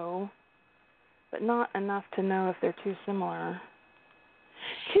show, but not enough to know if they're too similar.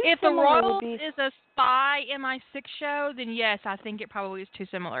 If the Royals is a spy MI6 show, then yes, I think it probably is too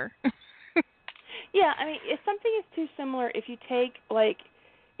similar. Yeah, I mean, if something is too similar, I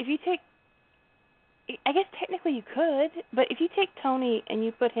guess technically you could, but if you take Tony and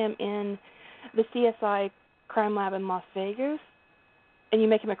you put him in the CSI crime lab in Las Vegas, and you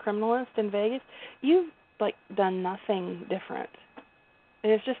make him a criminalist in Vegas, you've, done nothing different.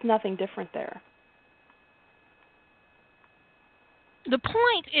 There's just nothing different there. The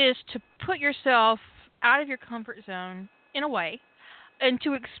point is to put yourself out of your comfort zone, in a way, and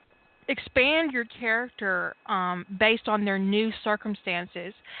to expand your character based on their new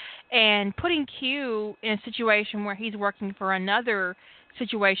circumstances. And putting Q in a situation where he's working for another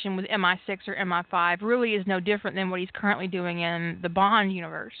situation with MI6 or MI5 really is no different than what he's currently doing in the Bond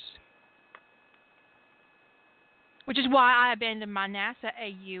universe. Which is why I abandoned my NASA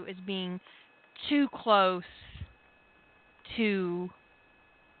AU as being too close to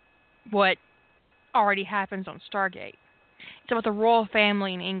what already happens on Stargate. It's about the royal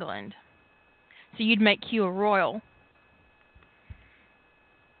family in England. So you'd make Q a royal.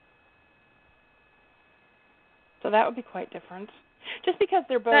 So that would be quite different. Just because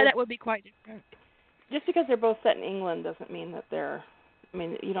they're both... That would be quite different. Just because they're both set in England doesn't mean that they're... I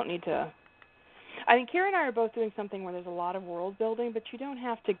mean, you don't need to... I mean, Kira and I are both doing something where there's a lot of world building, but you don't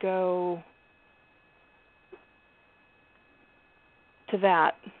have to go to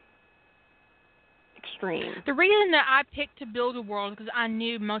that extreme. The reason that I picked to build a world is because I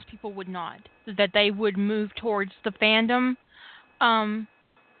knew most people would not, that they would move towards the fandom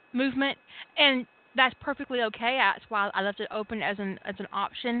movement, and that's perfectly okay. That's why I left it open as an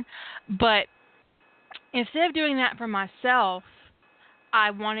option. But instead of doing that for myself, I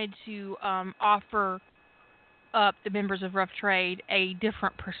wanted to offer up the members of Rough Trade a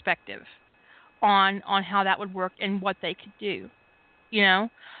different perspective on how that would work and what they could do,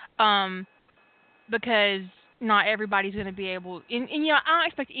 because not everybody's going to be able, and I don't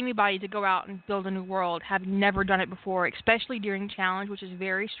expect anybody to go out and build a new world having never done it before, especially during Challenge, which is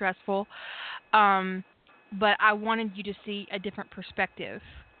very stressful. But I wanted you to see a different perspective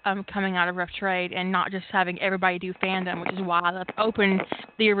coming out of Rough Trade and not just having everybody do fandom, which is why I left open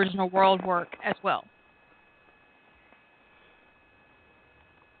the original world work as well.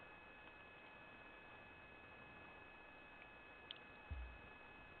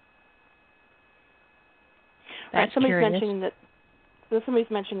 Right. Somebody's curious. mentioning that. Somebody's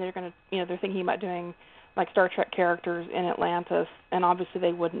mentioned they're going to, they're thinking about doing like Star Trek characters in Atlantis, and obviously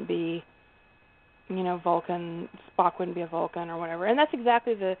they wouldn't be, Vulcan. Spock wouldn't be a Vulcan or whatever. And that's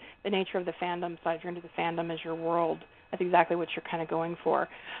exactly the nature of the fandom side. If you're into the fandom as your world, that's exactly what you're kind of going for.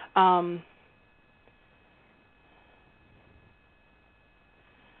 But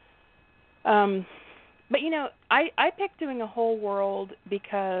I picked doing a whole world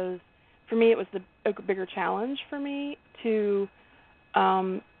because for me it was a bigger challenge for me to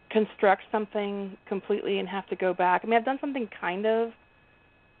construct something completely and have to go back. I mean, I've done something kind of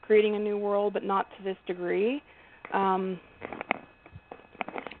creating a new world, but not to this degree. But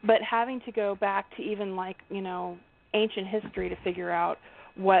having to go back to even ancient history to figure out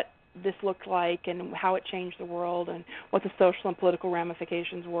what this looked like and how it changed the world and what the social and political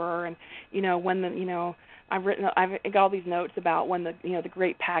ramifications were, and when I've got all these notes about when the the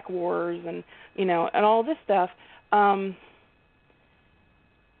Great Pack Wars and and all this stuff.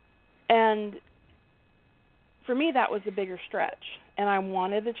 And for me, that was a bigger stretch, and I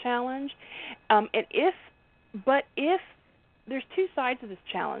wanted the challenge. If there's two sides of this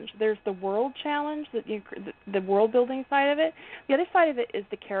challenge. There's the world challenge, the world building side of it. The other side of it is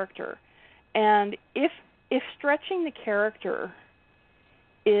the character. And if stretching the character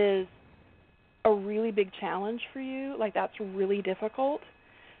is a really big challenge for you, like that's really difficult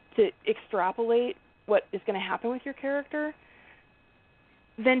to extrapolate what is going to happen with your character,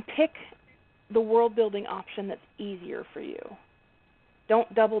 then pick the world building option that's easier for you.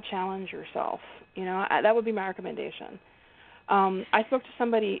 Don't double challenge yourself. That would be my recommendation. I spoke to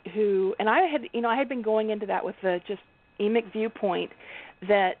somebody who, and I had been going into that with the just emic viewpoint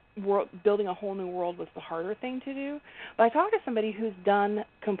that building a whole new world was the harder thing to do. But I talked to somebody who's done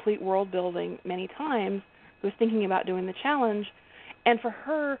complete world building many times, who was thinking about doing the challenge, and for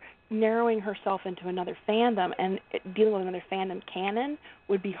her, narrowing herself into another fandom and dealing with another fandom canon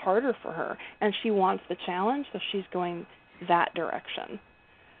would be harder for her. And she wants the challenge, so she's going that direction.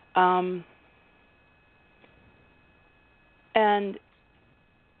 And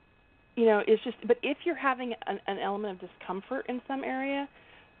it's just. But if you're having an element of discomfort in some area,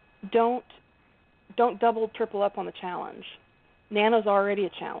 don't double, triple up on the challenge. Nano's already a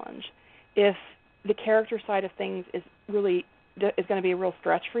challenge. If the character side of things is going to be a real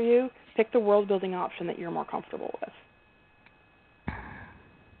stretch for you, pick the world building option that you're more comfortable with.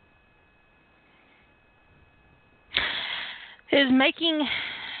 Is making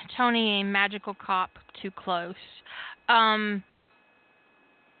Tony a magical cop too close?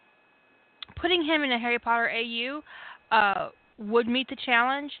 Putting him in a Harry Potter AU would meet the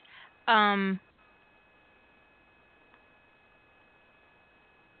challenge. I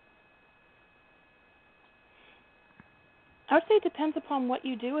would say it depends upon what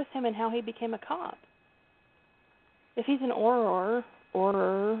you do with him and how he became a cop. If he's an Auror.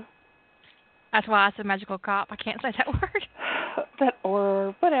 That's why I said magical cop. I can't say that word. That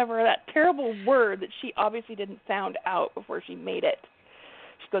Auror, whatever, that terrible word that she obviously didn't sound out before she made it.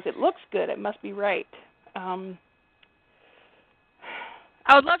 She goes, it looks good, it must be right. I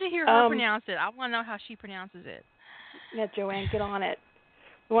would love to hear her pronounce it. I want to know how she pronounces it. Yeah, Joanne, get on it.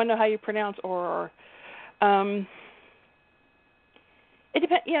 We want to know how you pronounce Auror.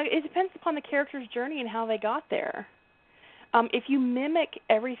 It depends upon the character's journey and how they got there. If you mimic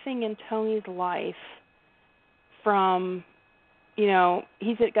everything in Tony's life from,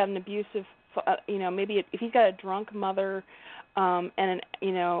 he's got an abusive, maybe if he's got a drunk mother and an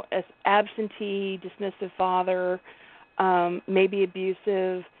absentee, dismissive father, maybe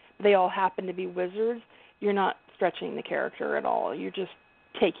abusive, they all happen to be wizards, you're not stretching the character at all. You're just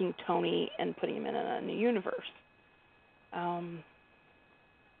taking Tony and putting him in a new universe.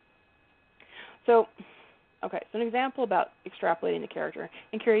 So an example about extrapolating the character,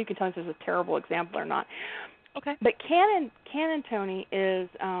 and Carrie, you can tell us if this is a terrible example or not. Okay. But canon Tony is,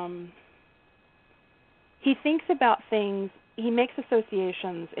 he thinks about things, he makes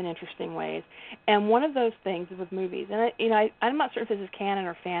associations in interesting ways, and one of those things is with movies. And I'm not sure if this is canon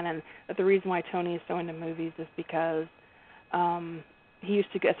or fanon, but the reason why Tony is so into movies is because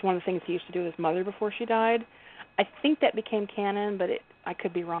it's one of the things he used to do with his mother before she died. I think that became canon, but I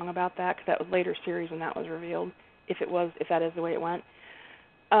could be wrong about that because that was later series when that was revealed. If that is the way it went.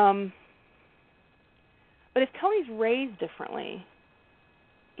 But if Tony's raised differently,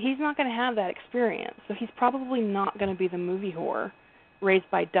 he's not going to have that experience. So he's probably not going to be the movie whore raised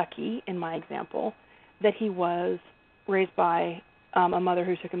by Ducky, in my example, that he was raised by a mother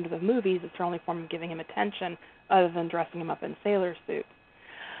who took him to the movies. It's her only form of giving him attention other than dressing him up in sailor suits.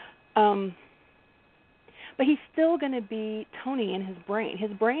 But he's still going to be Tony in his brain.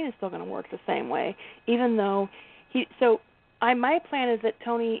 His brain is still going to work the same way, even though my plan is that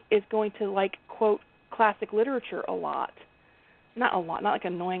Tony is going to like quote classic literature a lot. Not a lot, not like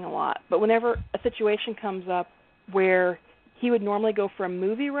annoying a lot, but whenever a situation comes up where he would normally go for a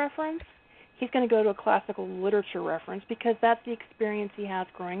movie reference, he's going to go to a classical literature reference because that's the experience he has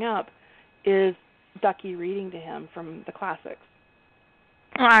growing up, is Ducky reading to him from the classics.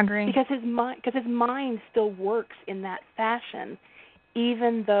 I agree. Because his mind still works in that fashion,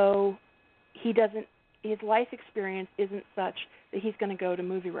 even though his life experience isn't such that he's going to go to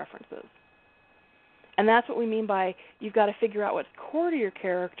movie references. And that's what we mean by you've got to figure out what's core to your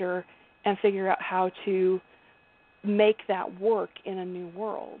character and figure out how to make that work in a new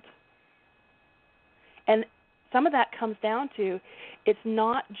world. And some of that comes down to it's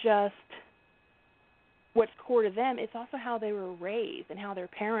not just what's core to them, it's also how they were raised and how their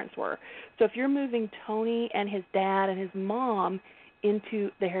parents were. So if you're moving Tony and his dad and his mom into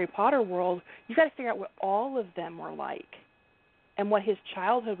the Harry Potter world, you've got to figure out what all of them were like and what his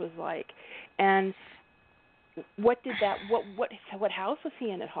childhood was like, and what house was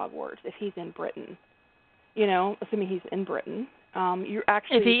he in at Hogwarts if he's in Britain? Assuming he's in Britain.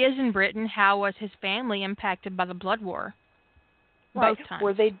 If he is in Britain, how was his family impacted by the Blood War? Right. Both times.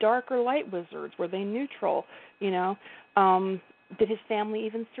 Were they dark or light wizards? Were they neutral? Did his family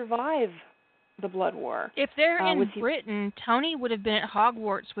even survive the Blood War? If they're in Britain, Tony would have been at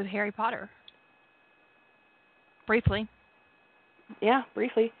Hogwarts with Harry Potter. Briefly. Yeah,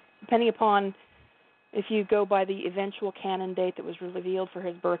 briefly. Depending upon if you go by the eventual canon date that was revealed for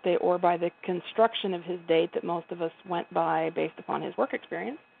his birthday or by the construction of his date that most of us went by based upon his work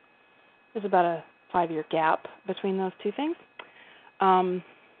experience. There's about a 5-year gap between those two things.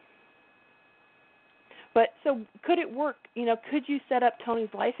 But so could it work? Could you set up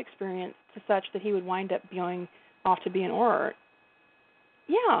Tony's life experience to such that he would wind up going off to be an Auror?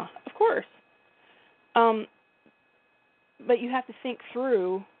 Yeah, of course. But you have to think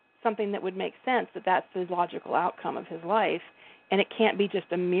through something that would make sense, that that's the logical outcome of his life, and it can't be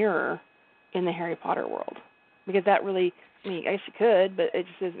just a mirror in the Harry Potter world. Because that really, I guess you could, but it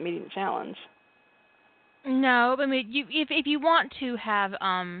just isn't meeting the challenge. No, if you want to have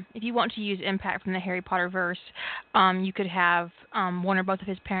if you want to use impact from the Harry Potter verse, you could have one or both of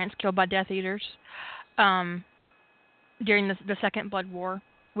his parents killed by Death Eaters during the Second Blood War,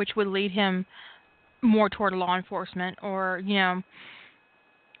 which would lead him more toward law enforcement, or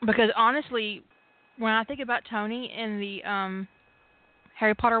because honestly, when I think about Tony in the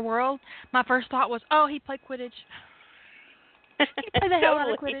Harry Potter world, my first thought was, oh, he played Quidditch. He played the hell out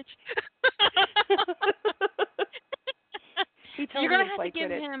of Quidditch. You're going to have to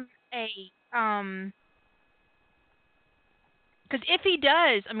give him a, because if he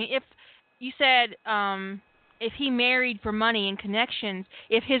does, if you said, if he married for money and connections,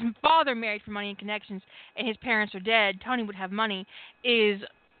 if his father married for money and connections and his parents are dead, Tony would have money, is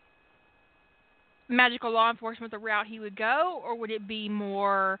magical law enforcement the route he would go, or would it be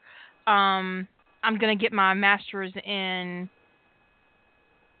more, I'm going to get my master's in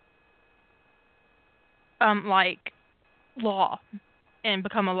like law and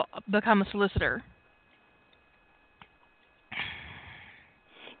become a solicitor?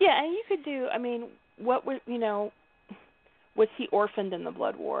 Yeah, and you could do, what was, was he orphaned in the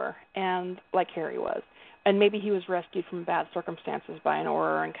Blood War, and like Harry was, and maybe he was rescued from bad circumstances by an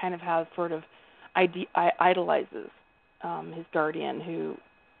Auror and kind of has sort of idolizes his guardian, who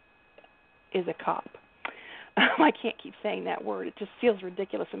is a cop. I can't keep saying that word. It just feels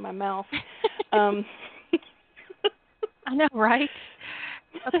ridiculous in my mouth. I know, right?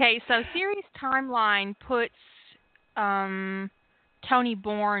 Okay, so series timeline puts Tony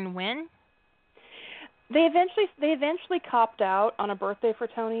born when? They eventually copped out on a birthday for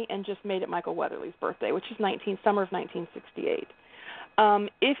Tony and just made it Michael Weatherly's birthday, which is summer of 1968.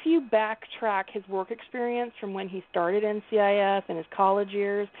 If you backtrack his work experience from when he started NCIS and his college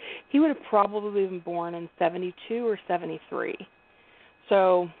years, he would have probably been born in 72 or 73.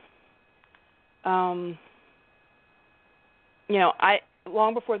 So, long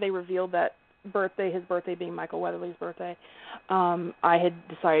before they revealed that his birthday being Michael Weatherly's birthday, I had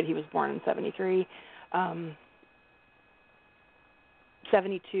decided he was born in 73.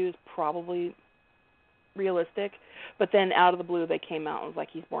 72 is probably realistic, but then out of the blue they came out and was like,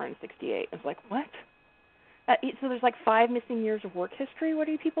 he's born in 68. I was like, what? So there's like 5 missing years of work history. What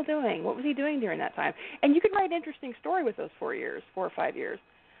are you people doing? What was he doing during that time? And you could write an interesting story with those 4 or 5 years.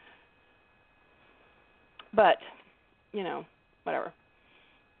 But, whatever.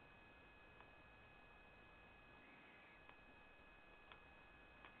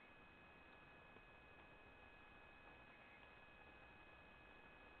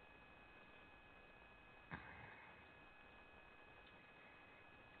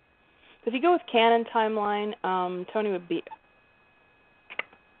 So if you go with canon timeline, Tony would be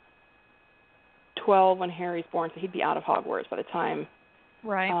 12 when Harry's born, so he'd be out of Hogwarts by the time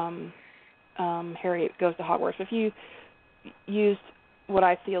Harry goes to Hogwarts. If you used what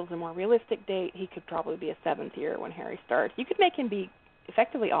I feel is a more realistic date, he could probably be a 7th year when Harry starts. You could make him be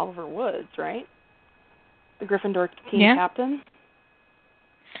effectively Oliver Woods, right? The Gryffindor team captain.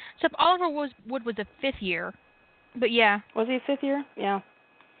 So if Oliver Wood was a 5th year, but yeah. Was he a 5th year? Yeah.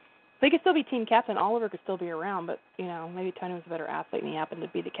 But he could still be team captain. Oliver could still be around, but, maybe Tony was a better athlete and he happened to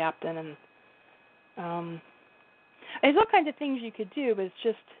be the captain. And there's all kinds of things you could do, but it's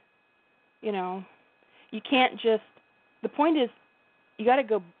just, you can't just, the point is, you got to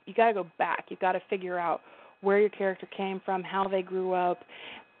go back. You got to figure out where your character came from, how they grew up,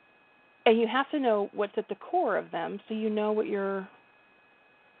 and you have to know what's at the core of them, so you know what your.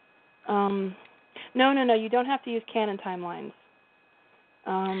 No, you don't have to use canon timelines.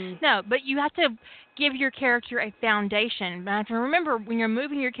 No, but you have to give your character a foundation. But remember, when you're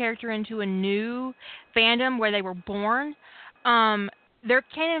moving your character into a new fandom where they were born, their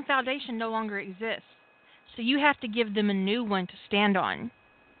canon foundation no longer exists. So you have to give them a new one to stand on.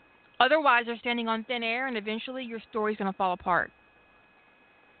 Otherwise, they're standing on thin air, and eventually your story's going to fall apart.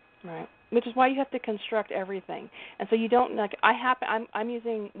 Right. Which is why you have to construct everything. And so you don't I'm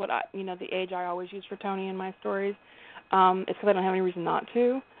using the age I always use for Tony in my stories. It's because I don't have any reason not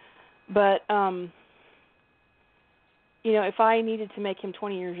to. But if I needed to make him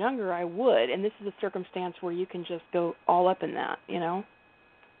 20 years younger, I would. And this is a circumstance where you can just go all up in that.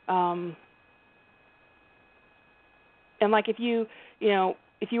 And like if you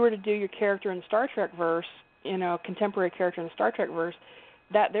were to do your character in the Star Trek verse, contemporary character in the Star Trek verse,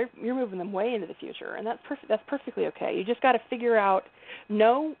 you're moving them way into the future, and that's perfectly okay. You just got to figure out,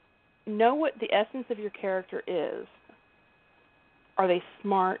 know what the essence of your character is. Are they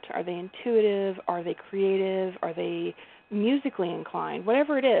smart? Are they intuitive? Are they creative? Are they musically inclined?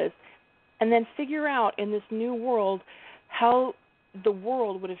 Whatever it is, and then figure out in this new world how the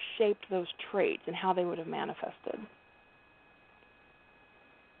world would have shaped those traits and how they would have manifested.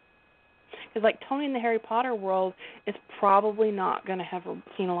 Because like Tony in the Harry Potter world is probably not going to have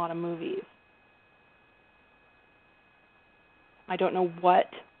seen a lot of movies. I don't know what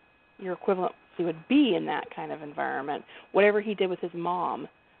your equivalency would be in that kind of environment. Whatever he did with his mom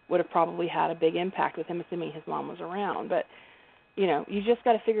would have probably had a big impact with him, assuming his mom was around. But, you just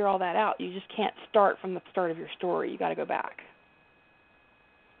got to figure all that out. You just can't start from the start of your story. You got to go back.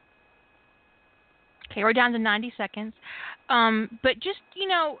 Okay, we're down to 90 seconds. But just,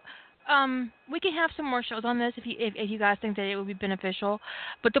 we can have some more shows on this if you guys think that it would be beneficial.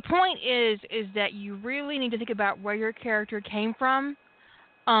 But the point is that you really need to think about where your character came from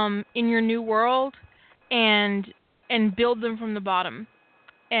in your new world and build them from the bottom.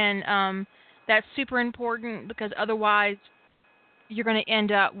 And that's super important because otherwise you're going to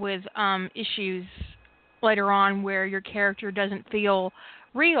end up with issues later on where your character doesn't feel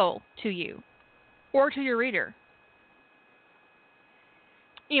real to you or to your reader.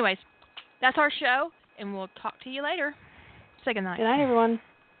 Anyways, that's our show, and we'll talk to you later. Say good night. Good night, everyone.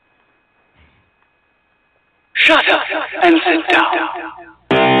 Shut up and sit down.